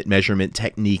exoplanet measurement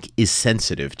technique is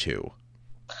sensitive to.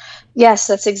 Yes,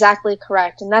 that's exactly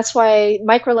correct. And that's why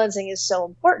microlensing is so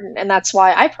important. And that's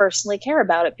why I personally care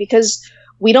about it, because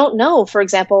we don't know, for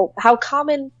example, how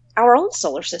common our own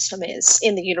solar system is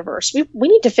in the universe. We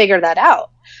need to figure that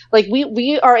out. Like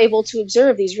we are able to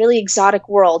observe these really exotic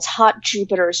worlds, hot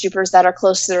Jupiters that are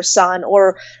close to their sun,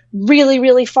 or really,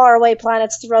 really far away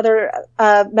planets through other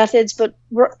methods. But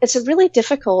it's really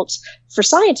difficult for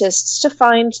scientists to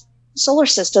find solar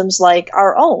systems like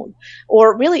our own,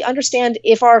 or really understand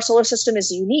if our solar system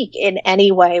is unique in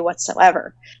any way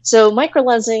whatsoever. So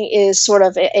microlensing is sort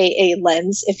of a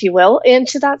lens, if you will,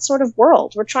 into that sort of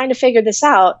world. We're trying to figure this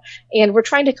out, and we're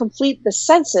trying to complete the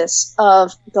census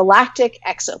of galactic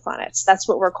exoplanets. That's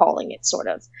what we're calling it, sort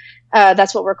of.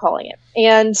 That's what we're calling it.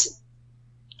 And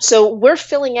So we're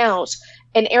filling out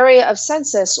an area of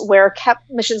census where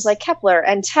missions like Kepler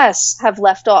and TESS have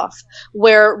left off,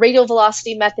 where radial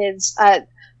velocity methods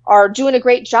are doing a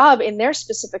great job in their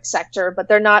specific sector, but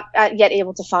they're not yet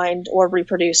able to find or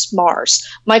reproduce Mars.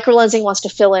 Microlensing wants to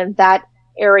fill in that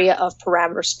area of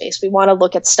parameter space. We want to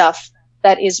look at stuff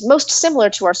that is most similar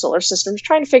to our solar system,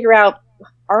 trying to figure out,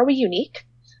 are we unique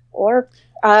or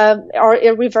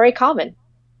are we very common?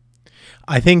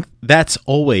 I think that's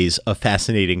always a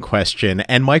fascinating question,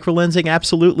 and microlensing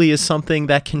absolutely is something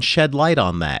that can shed light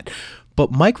on that.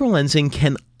 But microlensing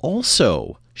can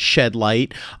also shed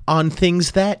light on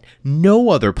things that no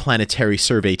other planetary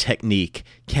survey technique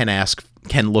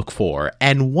can look for.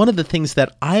 And one of the things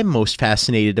that I'm most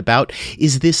fascinated about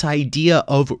is this idea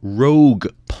of rogue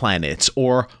planets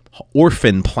or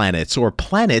orphan planets, or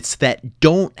planets that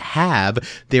don't have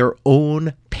their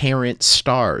own parent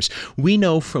stars. We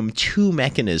know from two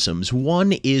mechanisms.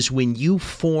 One is when you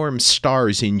form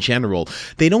stars in general,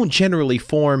 they don't generally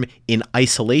form in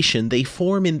isolation. They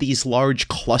form in these large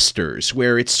clusters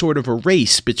where it's sort of a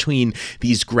race between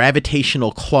these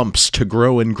gravitational clumps to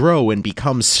grow and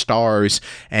become stars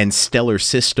and stellar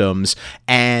systems,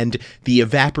 and the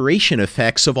evaporation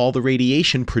effects of all the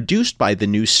radiation produced by the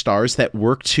new stars that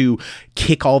work to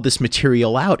kick all this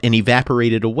material out and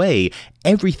evaporate it away.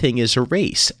 Everything is a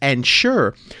race. And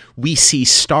sure, we see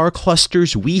star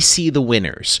clusters, we see the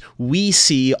winners. We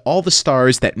see all the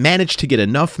stars that managed to get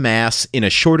enough mass in a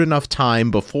short enough time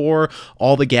before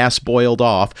all the gas boiled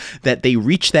off that they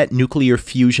reached that nuclear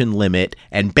fusion limit,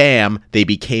 and bam, they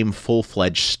became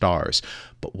full-fledged stars.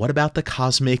 But what about the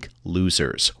cosmic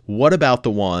losers? What about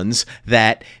the ones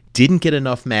that didn't get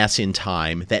enough mass in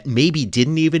time, that maybe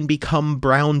didn't even become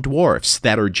brown dwarfs,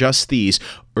 that are just these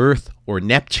Earth or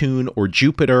Neptune or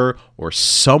Jupiter or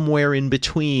somewhere in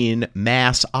between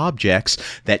mass objects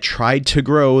that tried to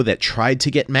grow, that tried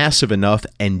to get massive enough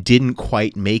and didn't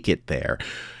quite make it there?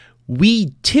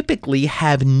 We typically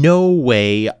have no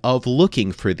way of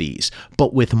looking for these,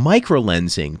 but with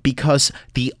microlensing, because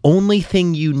the only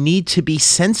thing you need to be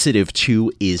sensitive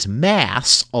to is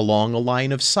mass along a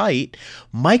line of sight,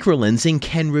 microlensing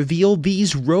can reveal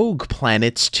these rogue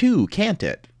planets too, can't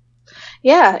it?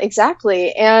 Yeah,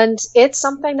 exactly. And it's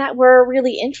something that we're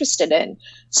really interested in.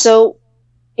 So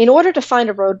in order to find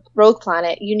a rogue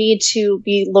planet, you need to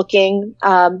be looking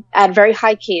at very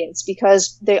high cadence,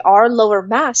 because they are lower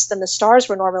mass than the stars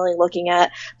we're normally looking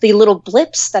at. The little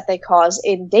blips that they cause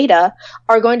in data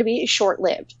are going to be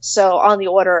short-lived, so on the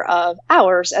order of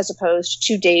hours as opposed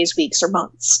to days, weeks, or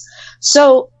months.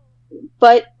 So,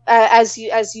 but as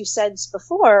you said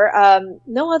before,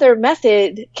 no other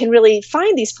method can really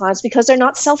find these planets because they're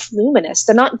not self-luminous.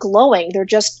 They're not glowing. They're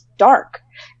just dark.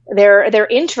 They're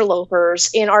interlopers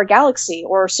in our galaxy,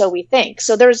 or so we think.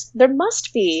 So there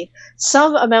must be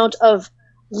some amount of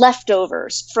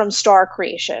leftovers from star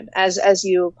creation, as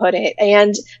you put it.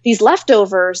 And these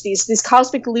leftovers, these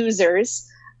cosmic losers,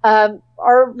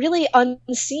 are really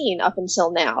unseen up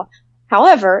until now.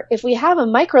 However, if we have a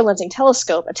microlensing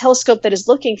telescope, a telescope that is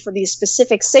looking for these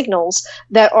specific signals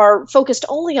that are focused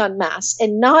only on mass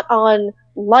and not on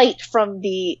light from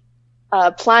the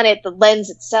planet, the lens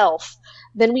itself,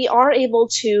 then we are able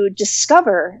to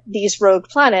discover these rogue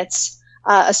planets,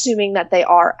 assuming that they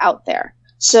are out there.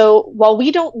 So while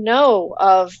we don't know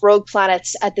of rogue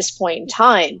planets at this point in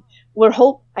time, we're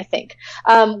hoping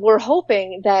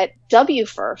that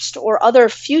WFIRST or other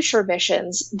future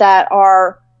missions that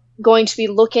are going to be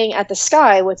looking at the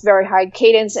sky with very high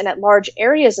cadence and at large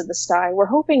areas of the sky, we're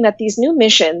hoping that these new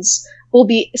missions will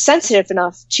be sensitive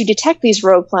enough to detect these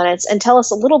rogue planets and tell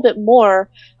us a little bit more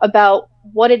about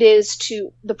what it is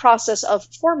to the process of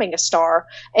forming a star,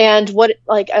 and what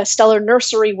like a stellar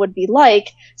nursery would be like,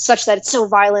 such that it's so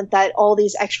violent that all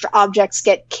these extra objects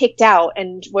get kicked out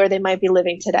and where they might be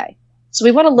living today. So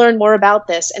we want to learn more about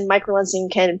this, and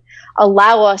microlensing can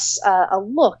allow us a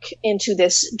look into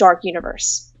this dark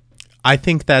universe. I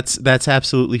think that's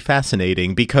absolutely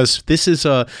fascinating, because this is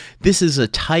a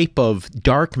type of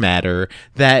dark matter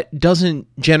that doesn't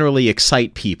generally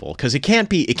excite people, because it can't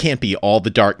be all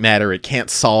the dark matter. It can't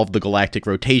solve the galactic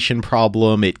rotation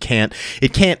problem. It can't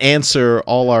answer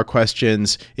all our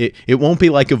questions. It won't be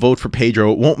like a vote for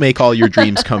Pedro. It won't make all your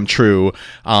dreams come true.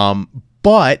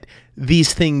 But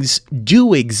these things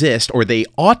do exist, or they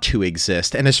ought to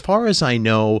exist. And as far as I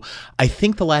know, I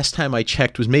think the last time I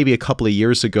checked was maybe a couple of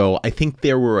years ago. I think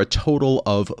there were a total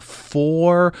of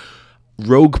 4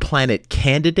 rogue planet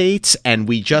candidates, and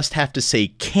we just have to say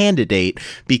candidate,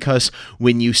 because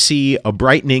when you see a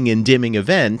brightening and dimming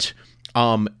event,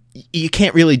 you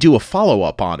can't really do a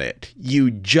follow-up on it. You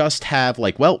just have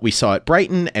like, well, we saw it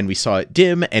brighten and we saw it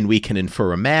dim, and we can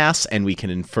infer a mass and we can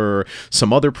infer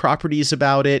some other properties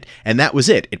about it, and that was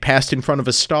it. It passed in front of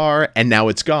a star and now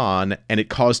it's gone and it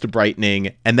caused a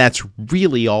brightening, and that's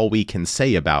really all we can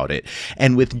say about it.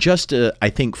 And with just, I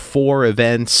think, 4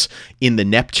 events in the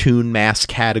Neptune mass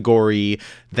category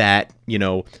that,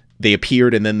 they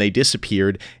appeared and then they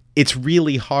disappeared, it's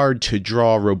really hard to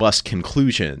draw robust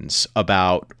conclusions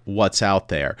about what's out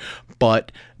there.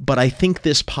 But I think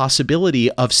this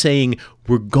possibility of saying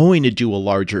we're going to do a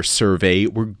larger survey,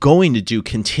 we're going to do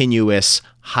continuous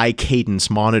high cadence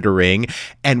monitoring,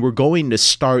 and we're going to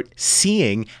start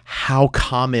seeing how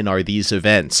common are these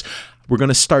events. We're going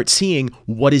to start seeing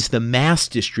what is the mass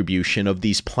distribution of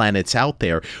these planets out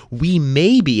there. We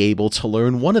may be able to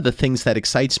learn, one of the things that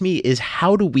excites me is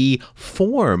how do we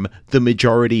form the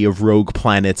majority of rogue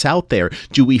planets out there?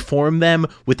 Do we form them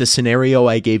with the scenario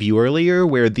I gave you earlier,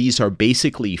 where these are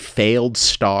basically failed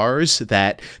stars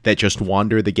that just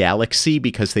wander the galaxy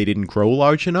because they didn't grow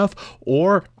large enough?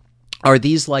 Or are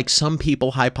these, like some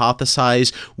people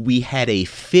hypothesize, we had a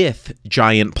 5th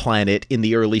giant planet in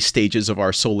the early stages of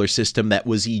our solar system that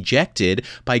was ejected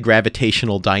by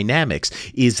gravitational dynamics?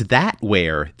 Is that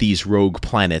where these rogue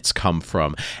planets come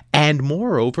from? And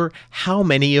moreover, how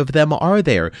many of them are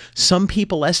there? Some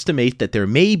people estimate that there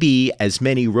may be as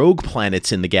many rogue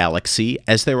planets in the galaxy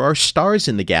as there are stars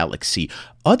in the galaxy.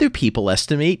 Other people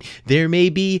estimate there may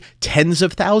be tens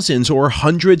of thousands or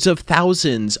hundreds of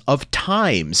thousands of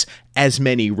times as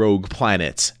many rogue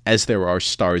planets as there are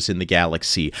stars in the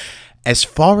galaxy. As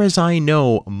far as I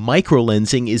know,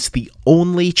 microlensing is the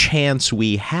only chance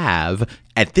we have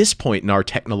at this point in our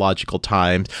technological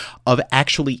times of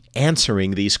actually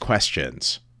answering these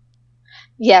questions.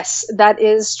 Yes, that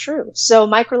is true. So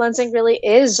microlensing really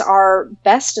is our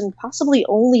best and possibly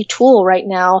only tool right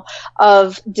now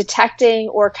of detecting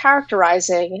or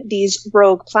characterizing these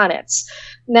rogue planets.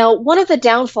 Now, one of the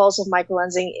downfalls of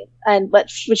microlensing, and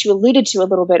which you alluded to a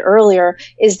little bit earlier,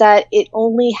 is that it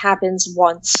only happens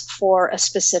once for a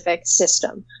specific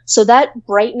system. So that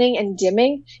brightening and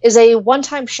dimming is a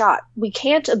one-time shot. We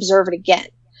can't observe it again.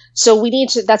 So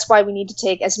that's why we need to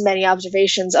take as many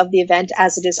observations of the event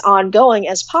as it is ongoing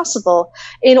as possible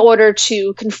in order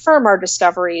to confirm our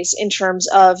discoveries in terms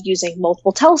of using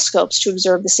multiple telescopes to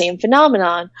observe the same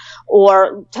phenomenon,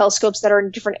 or telescopes that are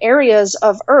in different areas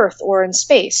of Earth or in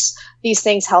space. These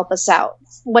things help us out.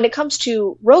 When it comes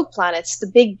to rogue planets, the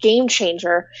big game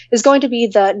changer is going to be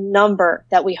the number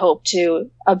that we hope to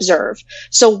observe.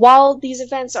 So while these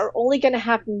events are only going to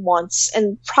happen once,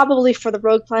 and probably for the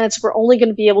rogue planets, we're only going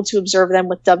to be able to observe them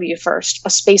with WFIRST, a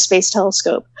space-based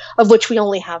telescope, of which we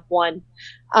only have one.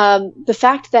 The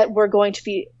fact that we're going to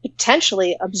be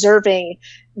potentially observing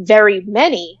very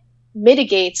many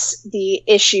mitigates the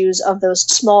issues of those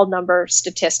small number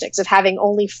statistics of having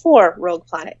only 4 rogue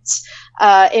planets.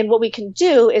 And what we can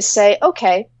do is say,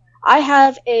 okay, I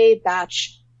have a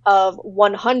batch of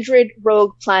 100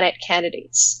 rogue planet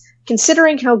candidates.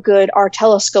 Considering how good our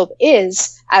telescope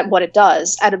is at what it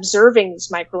does, at observing these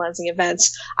microlensing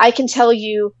events, I can tell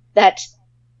you that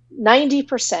 90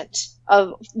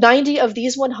 of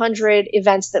these 100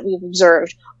 events that we've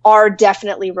observed are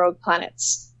definitely rogue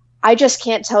planets. I just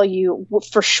can't tell you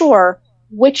for sure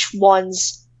which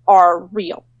ones are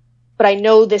real. But I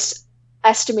know this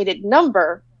estimated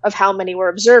number of how many we're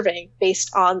observing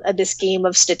based on this game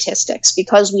of statistics,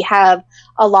 because we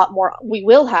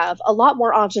will have a lot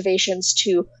more observations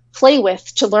to play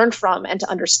with, to learn from, and to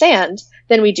understand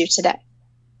than we do today.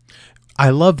 I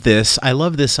love this. I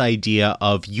love this idea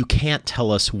of you can't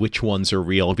tell us which ones are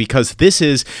real, because this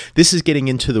is getting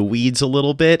into the weeds a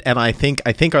little bit, and I think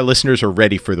our listeners are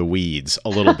ready for the weeds a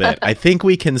little bit. I think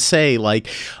we can say, like,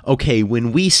 okay,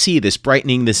 when we see this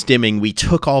brightening, this dimming, we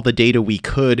took all the data we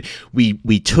could.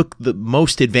 We took the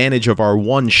most advantage of our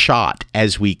one shot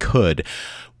as we could.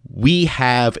 We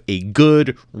have a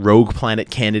good rogue planet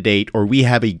candidate, or we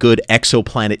have a good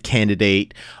exoplanet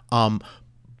candidate.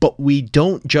 But we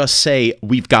don't just say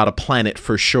we've got a planet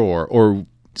for sure or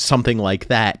something like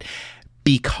that,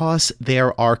 because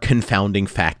there are confounding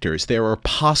factors. There are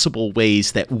possible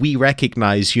ways that we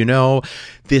recognize,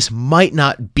 this might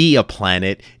not be a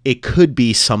planet. It could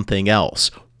be something else.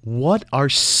 What are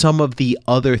some of the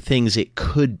other things it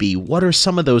could be? What are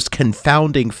some of those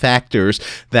confounding factors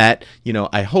that,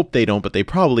 I hope they don't, but they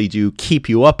probably do, keep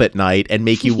you up at night and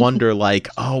make you wonder, like,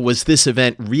 oh, was this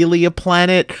event really a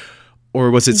planet? Or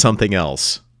was it something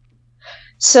else?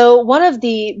 So one of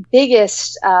the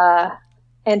biggest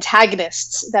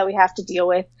antagonists that we have to deal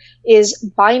with is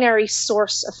binary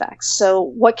source effects. So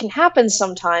what can happen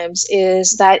sometimes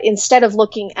is that instead of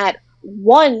looking at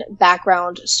one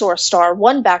background source star,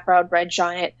 one background red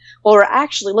giant, what we're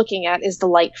actually looking at is the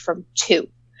light from two.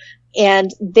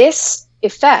 And this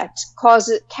effect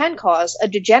can cause a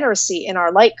degeneracy in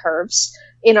our light curves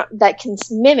that can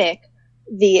mimic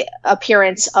the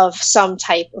appearance of some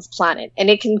type of planet. And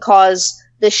it can cause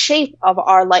the shape of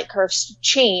our light curves to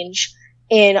change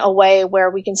in a way where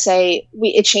we can say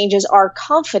it changes our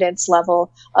confidence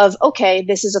level of, okay,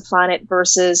 this is a planet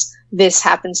versus this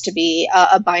happens to be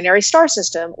a binary star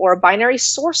system or a binary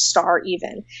source star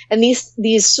even. And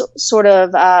these sort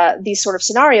of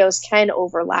scenarios can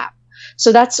overlap.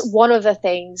 So that's one of the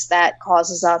things that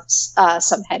causes us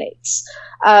some headaches.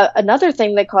 Another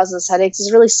thing that causes headaches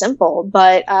is really simple,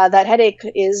 but that headache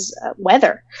is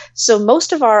weather. So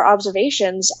most of our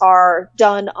observations are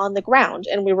done on the ground,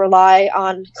 and we rely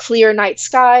on clear night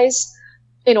skies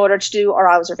in order to do our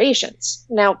observations.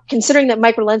 Now, considering that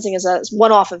microlensing is a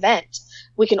one-off event,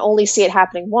 we can only see it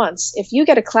happening once. If you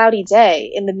get a cloudy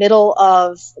day in the middle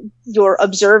of your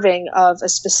observing of a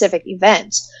specific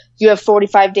event, you have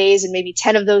 45 days and maybe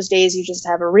 10 of those days you just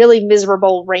have a really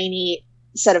miserable, rainy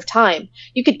set of time.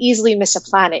 You could easily miss a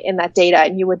planet in that data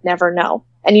and you would never know.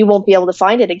 And you won't be able to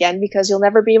find it again because you'll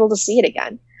never be able to see it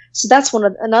again. So that's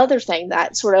another thing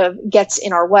that sort of gets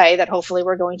in our way that hopefully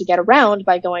we're going to get around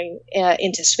by going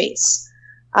into space.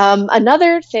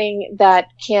 Another thing that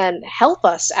can help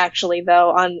us actually,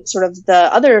 though, on sort of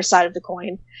the other side of the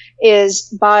coin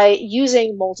is by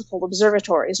using multiple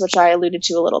observatories, which I alluded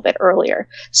to a little bit earlier.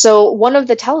 So one of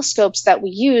the telescopes that we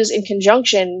use in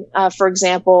conjunction, for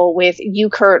example, with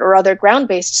UCURT or other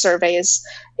ground-based surveys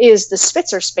is the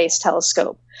Spitzer Space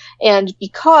Telescope. And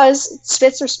because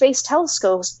Spitzer Space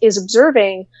Telescope is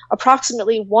observing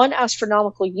approximately 1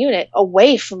 astronomical unit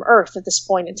away from Earth at this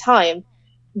point in time,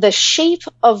 the shape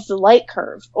of the light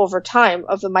curve over time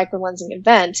of the microlensing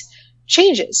event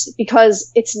changes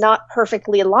because it's not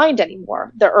perfectly aligned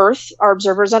anymore. The Earth, our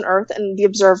observers on Earth, and the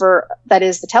observer that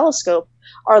is the telescope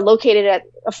are located at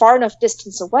a far enough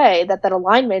distance away that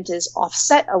alignment is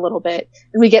offset a little bit,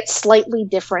 and we get slightly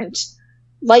different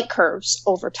light curves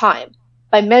over time.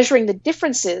 By measuring the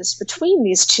differences between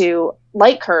these two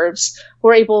light curves,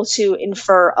 we're able to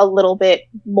infer a little bit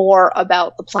more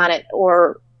about the planet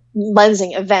or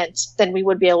lensing event than we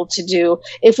would be able to do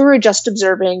if we were just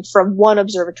observing from one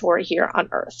observatory here on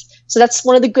Earth. So that's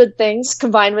one of the good things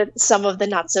combined with some of the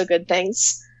not so good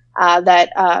things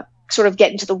that sort of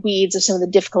get into the weeds of some of the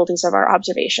difficulties of our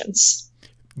observations.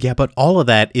 Yeah, but all of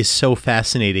that is so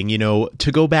fascinating. You know,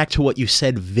 to go back to what you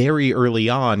said very early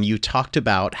on, you talked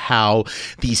about how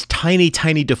these tiny,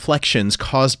 tiny deflections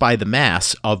caused by the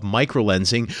mass of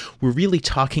microlensing, we're really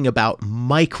talking about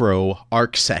micro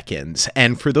arc seconds.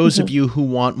 And for those of you who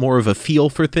want more of a feel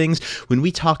for things, when we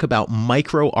talk about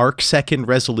micro arc second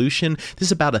resolution, this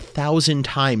is about 1,000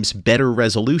 times better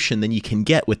resolution than you can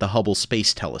get with the Hubble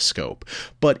Space Telescope.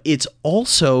 But it's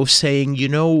also saying, you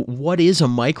know, what is a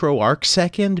micro arc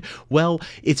second? Well,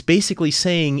 it's basically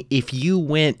saying if you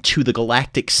went to the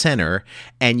galactic center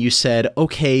and you said,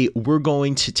 okay, we're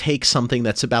going to take something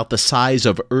that's about the size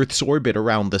of Earth's orbit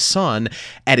around the sun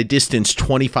at a distance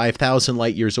 25,000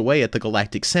 light years away at the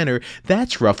galactic center,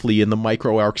 that's roughly in the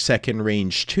micro arc second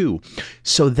range too.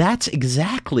 So that's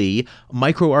exactly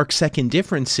micro arc second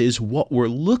differences what we're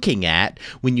looking at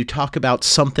when you talk about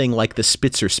something like the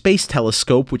Spitzer Space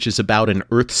Telescope, which is about an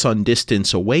Earth-Sun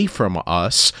distance away from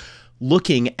us,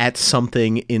 looking at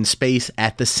something in space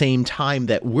at the same time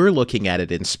that we're looking at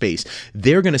it in space.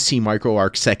 They're going to see micro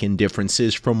arc second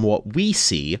differences from what we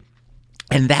see,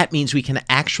 and that means we can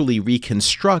actually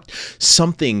reconstruct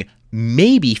something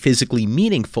maybe physically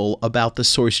meaningful about the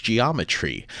source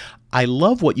geometry. I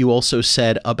love what you also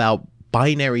said about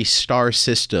binary star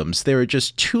systems. There are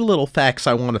just two little facts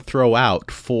I want to throw out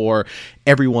for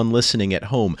everyone listening at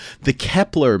home. The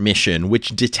Kepler mission,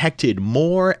 which detected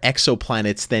more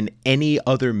exoplanets than any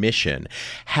other mission,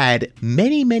 had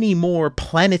many, many more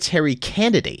planetary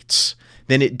candidates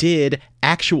than it did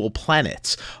actual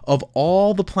planets. Of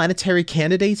all the planetary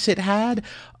candidates it had,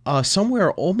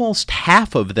 somewhere almost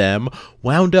half of them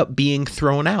wound up being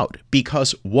thrown out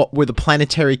because what were the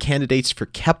planetary candidates for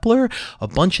Kepler? A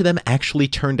bunch of them actually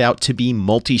turned out to be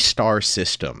multi-star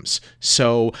systems.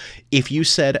 So if you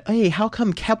said, hey, how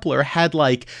come Kepler had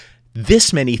like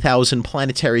this many thousand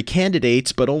planetary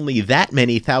candidates, but only that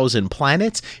many thousand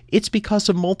planets, it's because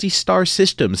of multi-star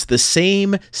systems. The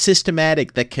same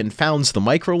systematic that confounds the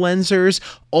microlensers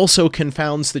also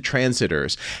confounds the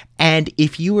transitors. And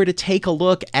if you were to take a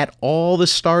look at all the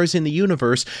stars in the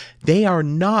universe, they are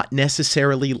not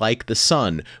necessarily like the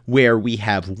sun, where we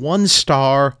have one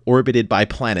star orbited by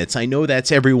planets. I know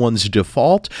that's everyone's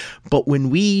default, but when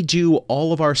we do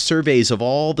all of our surveys of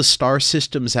all the star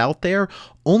systems out there,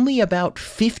 only about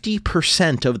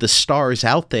 50% of the stars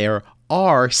out there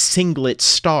are singlet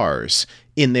stars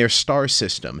in their star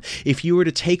system. If you were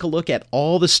to take a look at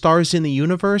all the stars in the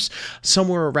universe,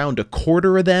 somewhere around a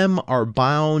quarter of them are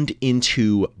bound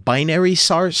into binary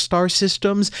star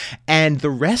systems, and the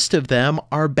rest of them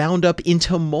are bound up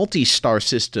into multi-star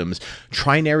systems,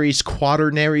 trinaries,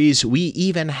 quaternaries. We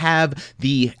even have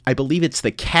I believe it's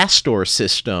the Castor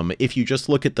system. If you just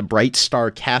look at the bright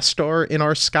star Castor in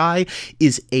our sky,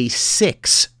 is a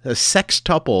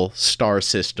sextuple star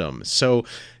system. So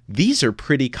these are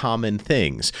pretty common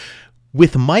things.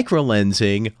 With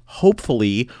microlensing,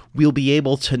 hopefully, we'll be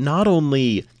able to not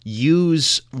only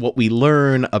use what we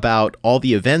learn about all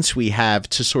the events we have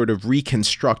to sort of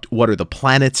reconstruct what are the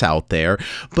planets out there,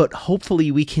 but hopefully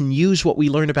we can use what we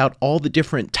learn about all the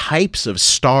different types of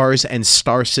stars and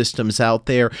star systems out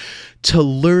there to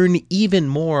learn even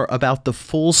more about the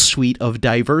full suite of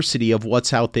diversity of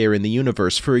what's out there in the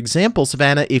universe. For example,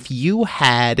 Savannah, if you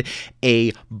had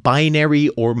a binary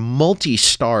or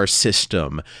multi-star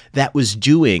system that was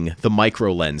doing the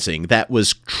microlensing, that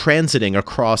was transiting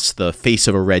across the face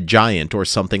of a red giant or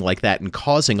something like that and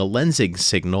causing a lensing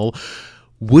signal,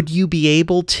 would you be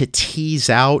able to tease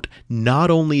out not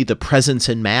only the presence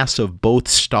and mass of both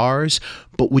stars,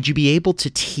 but would you be able to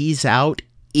tease out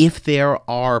if there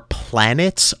are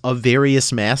planets of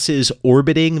various masses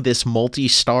orbiting this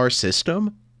multi-star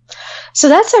system? So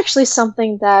that's actually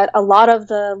something that a lot of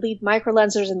the lead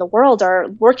microlensers in the world are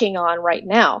working on right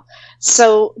now.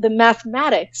 So the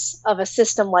mathematics of a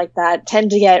system like that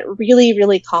tend to get really,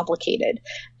 really complicated.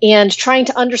 And trying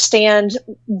to understand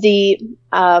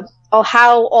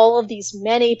how all of these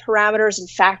many parameters and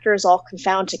factors all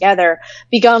confound together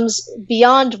becomes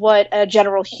beyond what a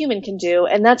general human can do.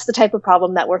 And that's the type of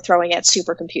problem that we're throwing at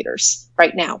supercomputers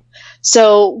right now.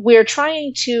 So we're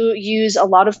trying to use a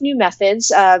lot of new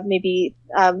methods,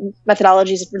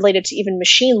 methodologies related to even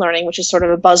machine learning, which is sort of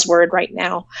a buzzword right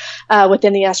now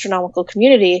within the astronomical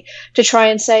community, to try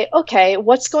and say, okay,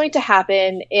 what's going to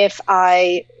happen if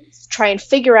I try and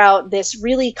figure out this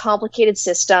really complicated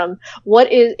system? What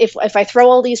is, if I throw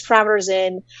all these parameters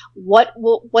in, what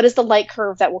is the light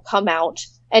curve that will come out?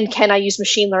 And can I use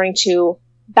machine learning to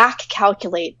back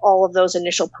calculate all of those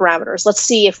initial parameters? Let's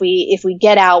see if we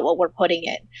get out what we're putting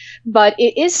in. But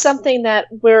it is something that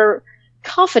we're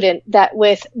confident that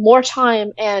with more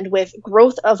time and with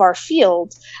growth of our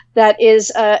field, that is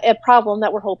a problem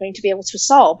that we're hoping to be able to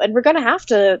solve. And we're going to have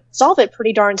to solve it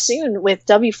pretty darn soon with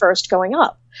WFIRST going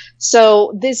up.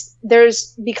 So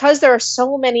because there are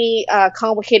so many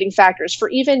complicating factors for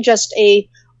even just a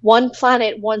one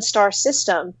planet, one star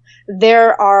system,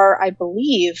 there are, I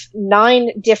believe,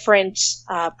 9 different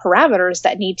parameters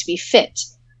that need to be fit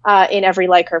in every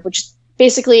light curve, which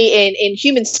basically in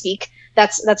human speak,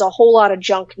 that's a whole lot of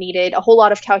junk needed, a whole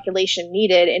lot of calculation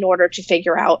needed in order to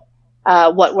figure out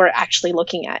what we're actually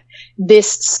looking at.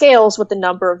 This scales with the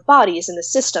number of bodies in the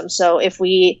system. So if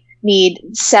we need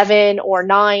 7 or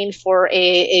 9 for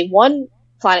a one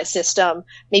planet system,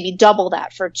 maybe double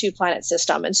that for a 2 planet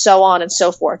system, and so on and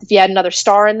so forth. If you add another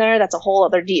star in there, that's a whole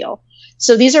other deal.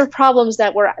 So these are problems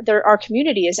that our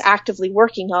community is actively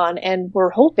working on, and we're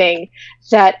hoping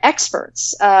that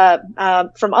experts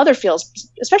from other fields,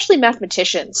 especially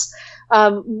mathematicians,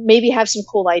 maybe have some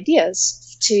cool ideas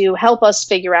to help us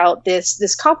figure out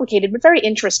this complicated but very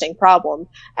interesting problem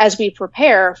as we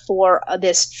prepare for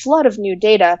this flood of new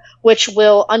data, which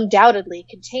will undoubtedly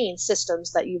contain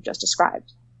systems that you've just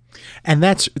described. And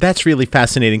that's really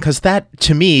fascinating, because that,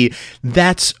 to me,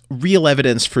 that's real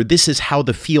evidence for this is how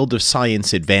the field of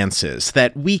science advances.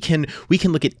 That we can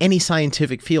look at any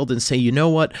scientific field and say, you know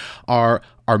what, our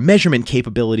measurement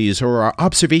capabilities or our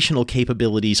observational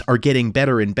capabilities are getting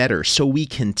better and better, so we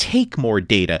can take more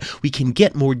data, we can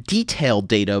get more detailed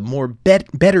data,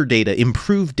 better data,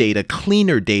 improved data,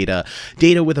 cleaner data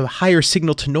with a higher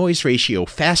signal to noise ratio,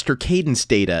 faster cadence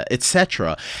data,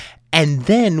 etc. And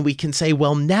then we can say,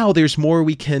 well, now there's more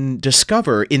we can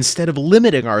discover instead of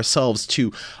limiting ourselves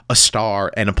to a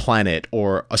star and a planet,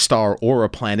 or a star or a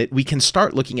planet. We can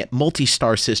start looking at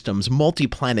multi-star systems,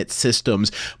 multi-planet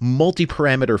systems,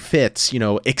 multi-parameter fits,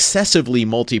 excessively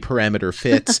multi-parameter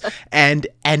fits. and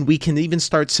we can even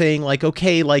start saying, like,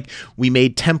 okay, like we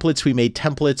made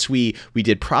templates, we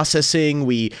did processing,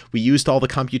 we used all the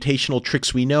computational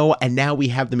tricks we know, and now we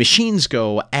have the machines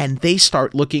go and they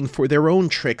start looking for their own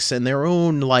tricks and their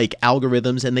own like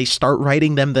algorithms, and they start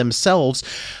writing them themselves.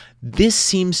 This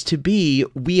seems to be,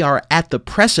 we are at the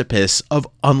precipice of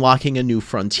unlocking a new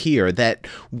frontier, that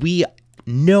we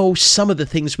know some of the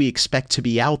things we expect to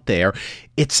be out there.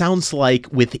 It sounds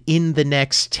like within the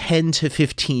next 10 to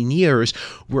 15 years,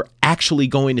 we're actually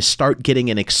going to start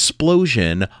getting an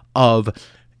explosion of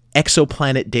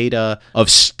exoplanet data,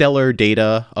 of stellar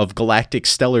data, of galactic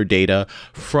stellar data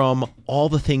from all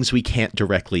the things we can't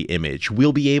directly image.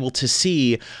 We'll be able to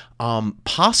see,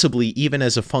 possibly even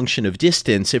as a function of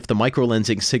distance, if the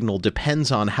microlensing signal depends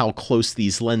on how close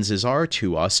these lenses are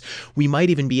to us, we might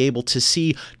even be able to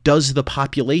see, does the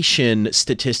population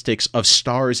statistics of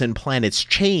stars and planets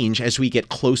change as we get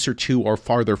closer to or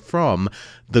farther from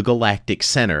the galactic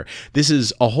center? This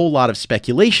is a whole lot of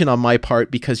speculation on my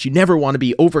part, because you never want to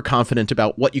be overconfident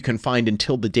about what you can find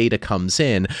until the data comes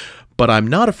in. But I'm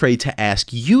not afraid to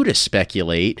ask you to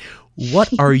speculate. What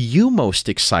are you most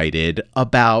excited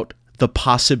about the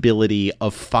possibility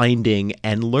of finding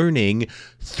and learning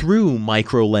through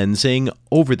microlensing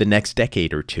over the next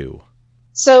decade or two?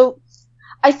 So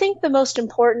I think the most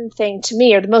important thing to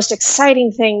me, or the most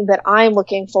exciting thing that I'm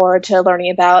looking forward to learning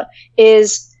about,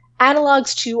 is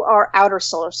analogs to our outer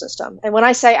solar system. And when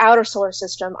I say outer solar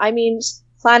system, I mean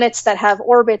planets that have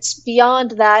orbits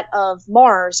beyond that of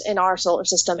Mars in our solar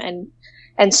system,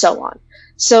 and so on.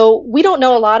 So we don't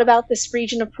know a lot about this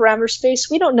region of parameter space.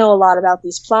 We don't know a lot about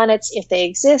these planets, if they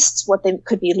exist, what they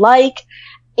could be like.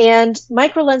 And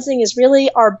microlensing is really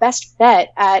our best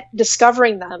bet at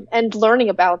discovering them and learning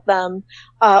about them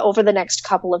over the next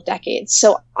couple of decades.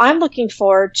 So I'm looking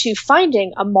forward to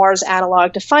finding a Mars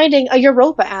analog, to finding a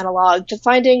Europa analog, to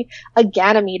finding a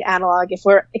Ganymede analog, if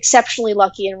we're exceptionally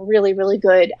lucky and really, really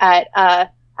good at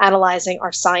analyzing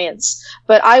our science.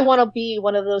 But I want to be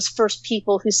one of those first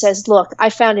people who says, look, I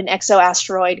found an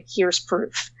exoasteroid, here's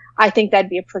proof. I think that'd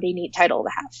be a pretty neat title to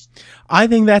have. I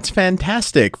think that's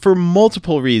fantastic for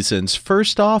multiple reasons.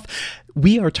 First off,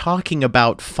 we are talking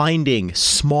about finding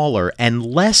smaller and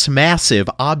less massive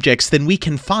objects than we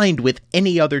can find with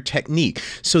any other technique.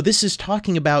 So this is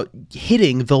talking about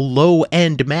hitting the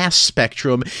low-end mass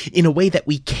spectrum in a way that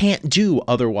we can't do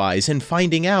otherwise, and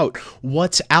finding out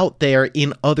what's out there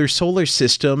in other solar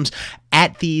systems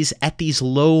at these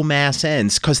low mass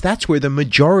ends, because that's where the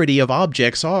majority of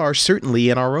objects are, certainly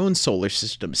in our own solar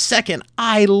system. Second,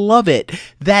 I love it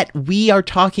that we are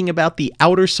talking about the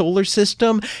outer solar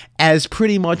system as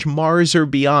pretty much Mars or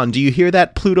beyond. Do you hear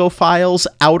that, Plutophiles?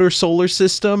 Outer solar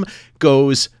system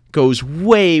goes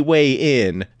way, way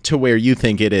in to where you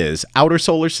think it is. Outer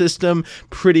solar system,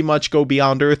 pretty much go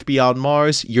beyond Earth, beyond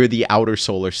Mars. You're the outer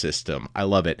solar system. I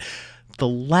love it. The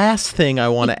last thing I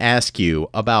want to ask you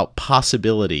about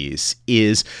possibilities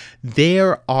is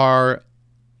there's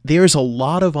a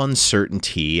lot of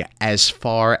uncertainty as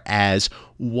far as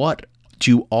what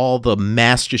do all the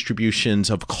mass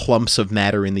distributions of clumps of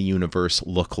matter in the universe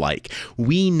look like.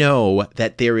 We know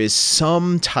that there is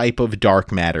some type of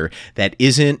dark matter that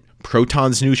isn't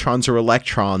protons, neutrons, or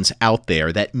electrons out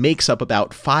there that makes up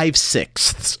about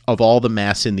 5/6 of all the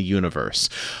mass in the universe.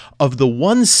 Of the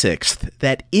 1/6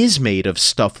 that is made of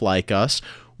stuff like us,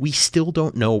 we still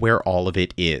don't know where all of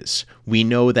it is. We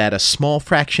know that a small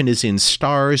fraction is in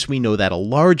stars, we know that a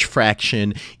large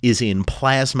fraction is in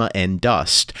plasma and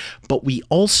dust, but we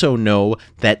also know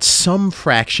that some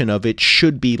fraction of it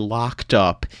should be locked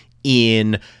up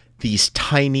in these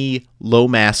tiny low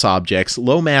mass objects,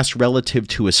 low mass relative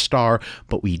to a star,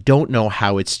 but we don't know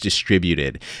how it's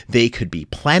distributed. They could be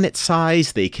planet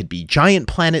sized, they could be giant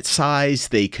planet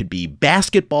sized, they could be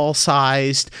basketball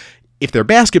sized. If they're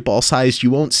basketball sized, you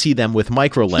won't see them with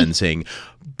microlensing,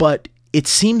 but it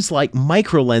seems like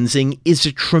microlensing is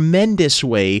a tremendous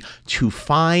way to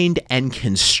find and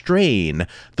constrain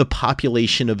the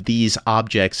population of these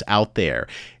objects out there.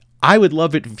 I would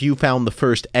love it if you found the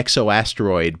first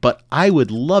exoasteroid, but I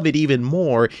would love it even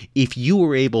more if you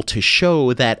were able to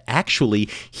show that actually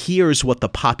here's what the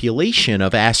population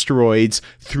of asteroids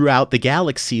throughout the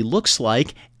galaxy looks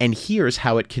like, and here's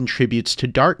how it contributes to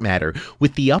dark matter.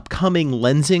 With the upcoming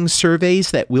lensing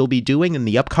surveys that we'll be doing and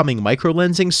the upcoming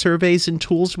microlensing surveys and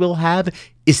tools we'll have,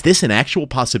 is this an actual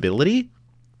possibility?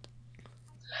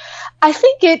 I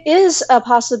think it is a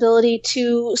possibility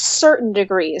to certain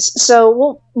degrees.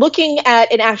 So, looking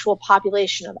at an actual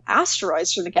population of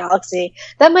asteroids for the galaxy,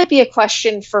 that might be a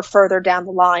question for further down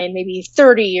the line, maybe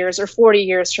 30 years or 40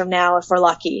 years from now, if we're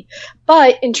lucky.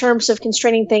 But in terms of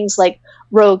constraining things like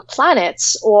rogue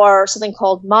planets or something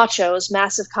called MACHOs,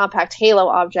 massive compact halo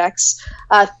objects,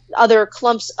 other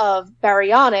clumps of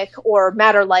baryonic or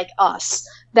matter like us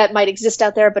that might exist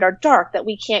out there but are dark that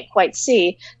we can't quite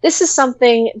see. This is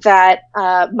something that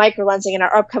microlensing in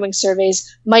our upcoming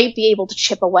surveys might be able to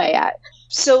chip away at.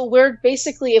 So we're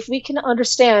basically, if we can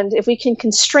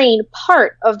constrain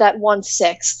part of that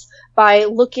 1/6 by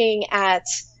looking at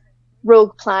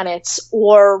rogue planets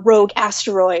or rogue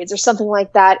asteroids or something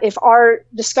like that, if our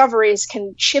discoveries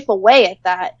can chip away at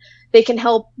that, they can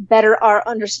help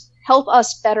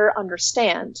us better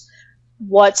understand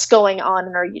what's going on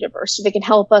in our universe. So they can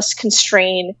help us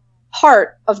constrain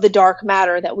part of the dark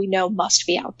matter that we know must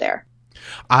be out there.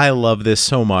 I love this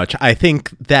so much. I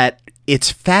think that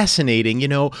it's fascinating. You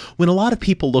know, when a lot of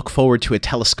people look forward to a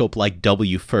telescope like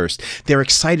WFIRST, they're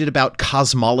excited about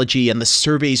cosmology and the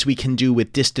surveys we can do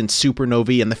with distant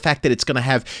supernovae and the fact that it's going to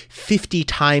have 50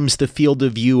 times the field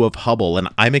of view of Hubble. And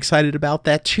I'm excited about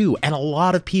that too. And a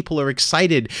lot of people are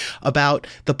excited about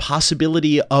the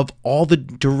possibility of all the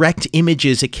direct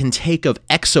images it can take of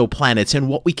exoplanets and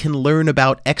what we can learn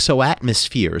about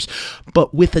exoatmospheres.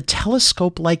 But with a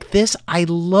telescope like this, I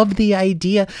love the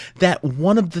idea that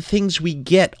one of the things we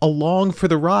get along for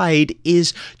the ride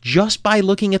is just by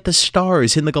looking at the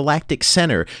stars in the galactic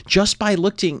center, just by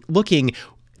looking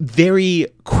very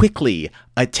quickly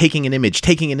at taking an image,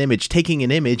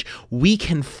 we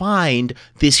can find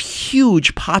this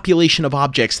huge population of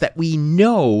objects that we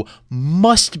know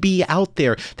must be out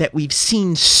there, that we've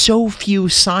seen so few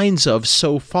signs of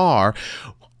so far.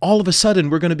 All of a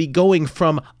sudden, we're going to be going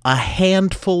from a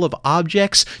handful of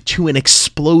objects to an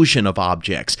explosion of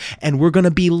objects. And we're going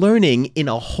to be learning in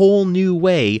a whole new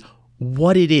way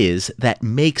what it is that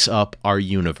makes up our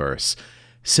universe.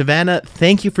 Savannah,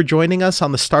 thank you for joining us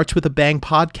on the Starts with a Bang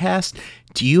podcast.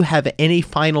 Do you have any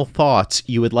final thoughts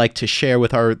you would like to share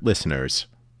with our listeners?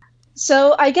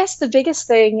 So I guess the biggest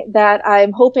thing that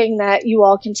I'm hoping that you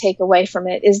all can take away from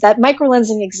it is that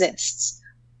microlensing exists.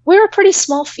 We're a pretty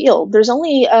small field. There's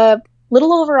only a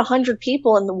little over 100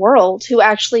 people in the world who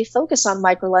actually focus on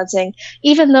microlensing,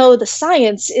 even though the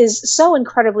science is so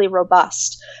incredibly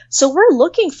robust. So we're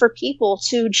looking for people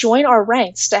to join our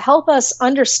ranks to help us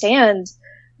understand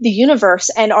the universe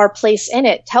and our place in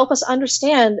it, to help us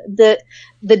understand the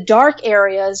dark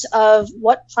areas of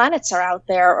what planets are out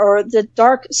there or the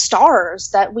dark stars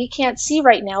that we can't see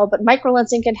right now, but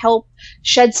microlensing can help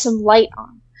shed some light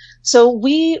on. So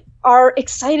we are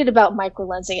excited about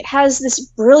microlensing. It has this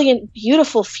brilliant,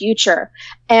 beautiful future,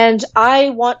 and I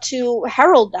want to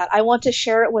herald that. I want to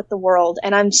share it with the world,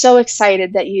 and I'm so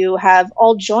excited that you have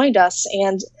all joined us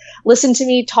and listened to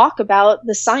me talk about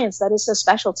the science that is so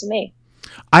special to me.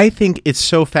 I think it's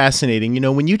so fascinating. You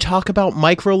know, when you talk about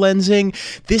microlensing,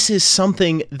 this is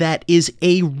something that is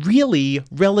a really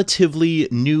relatively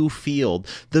new field.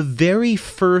 The very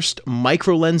first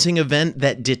microlensing event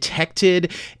that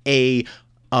detected an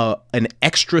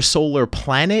extrasolar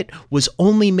planet was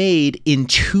only made in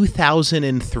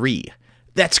 2003.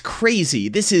 That's crazy.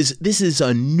 This is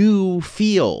a new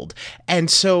field. And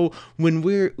so when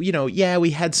we're, we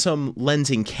had some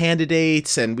lensing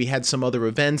candidates and we had some other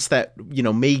events that,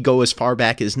 may go as far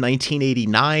back as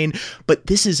 1989, but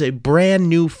this is a brand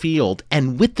new field.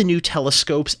 And with the new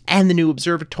telescopes and the new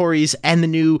observatories and the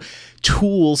new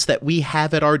tools that we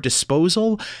have at our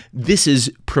disposal, this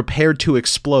is prepared to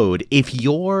explode. If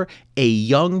you're a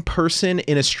young person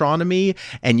in astronomy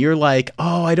and you're like,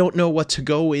 oh, I don't know what to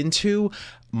go into,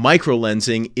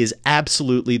 microlensing is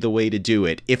absolutely the way to do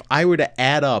it. If I were to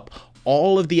add up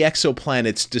all of the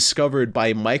exoplanets discovered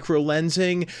by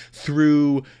microlensing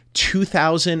through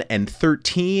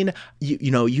 2013,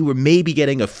 you were maybe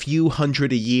getting a few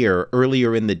hundred a year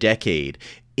earlier in the decade.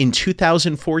 In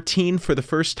 2014, for the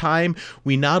first time,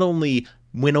 we not only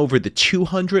went over the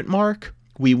 200 mark,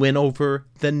 we went over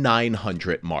the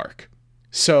 900 mark.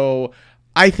 So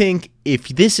I think if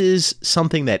this is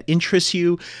something that interests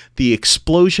you, the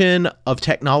explosion of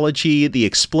technology, the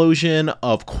explosion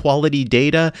of quality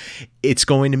data, it's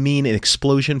going to mean an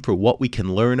explosion for what we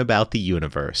can learn about the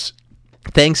universe.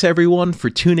 Thanks, everyone,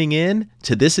 for tuning in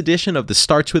to this edition of the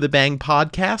Starts with a Bang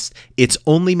podcast. It's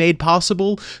only made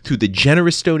possible through the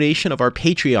generous donation of our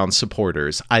Patreon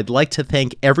supporters. I'd like to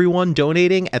thank everyone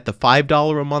donating at the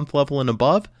 $5 a month level and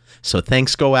above. So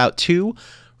thanks go out to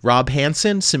Rob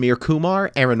Hansen, Samir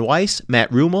Kumar, Aaron Weiss,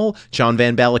 Matt Rumel, John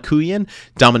Van Balakuyan,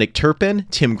 Dominic Turpin,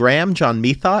 Tim Graham, John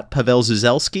Methot, Pavel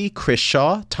Zuzelski, Chris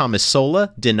Shaw, Thomas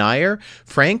Sola, Denier,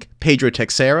 Frank, Pedro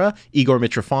Texera, Igor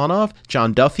Mitrofanov,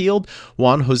 John Duffield,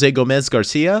 Juan Jose Gomez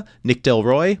Garcia, Nick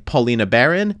Delroy, Paulina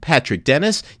Barron, Patrick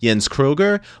Dennis, Jens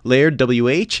Kroger, Laird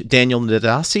WH, Daniel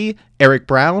Nadasi, Eric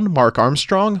Brown, Mark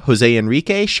Armstrong, Jose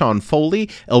Enrique, Sean Foley,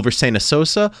 Elver Sena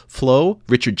Sosa, Flo,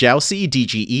 Richard Jousey,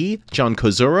 DGE, John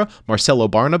Kozura, Marcelo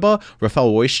Barnaba,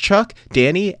 Rafael Wojciechuk,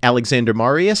 Danny, Alexander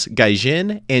Marius,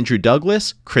 Gaijin, Andrew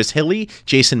Douglas, Chris Hilly,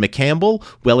 Jason McCampbell,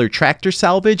 Weller Tractor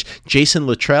Salvage, Jason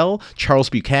Luttrell,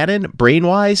 Charles Buchanan,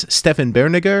 Brainwise, Stefan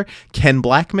Berniger, Ken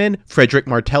Blackman, Frederick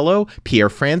Martello, Pierre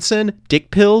Franson,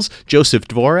 Dick Pills, Joseph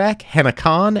Dvorak, Hannah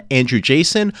Khan, Andrew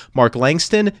Jason, Mark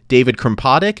Langston, David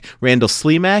Krimpadik, Randall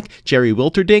Slimak, Jerry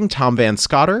Wilterding, Tom Van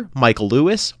Scotter, Michael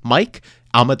Lewis, Mike,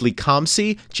 Ahmad Lee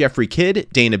Kamsi, Jeffrey Kidd,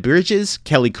 Dana Bridges,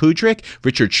 Kelly Kudrick,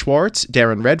 Richard Schwartz,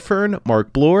 Darren Redfern,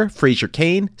 Mark Bloor, Fraser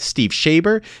Kane, Steve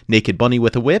Shaber, Naked Bunny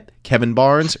with a Whip, Kevin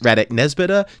Barnes, Radek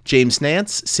Nesbita, James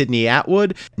Nance, Sydney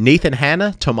Atwood, Nathan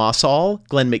Hanna, Tomas All,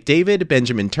 Glenn McDavid,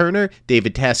 Benjamin Turner,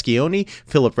 David Taschioni,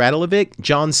 Philip Radulovic,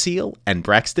 John Seal, and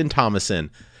Braxton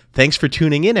Thomason. Thanks for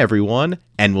tuning in, everyone,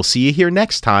 and we'll see you here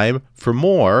next time for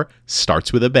more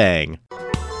Starts with a Bang.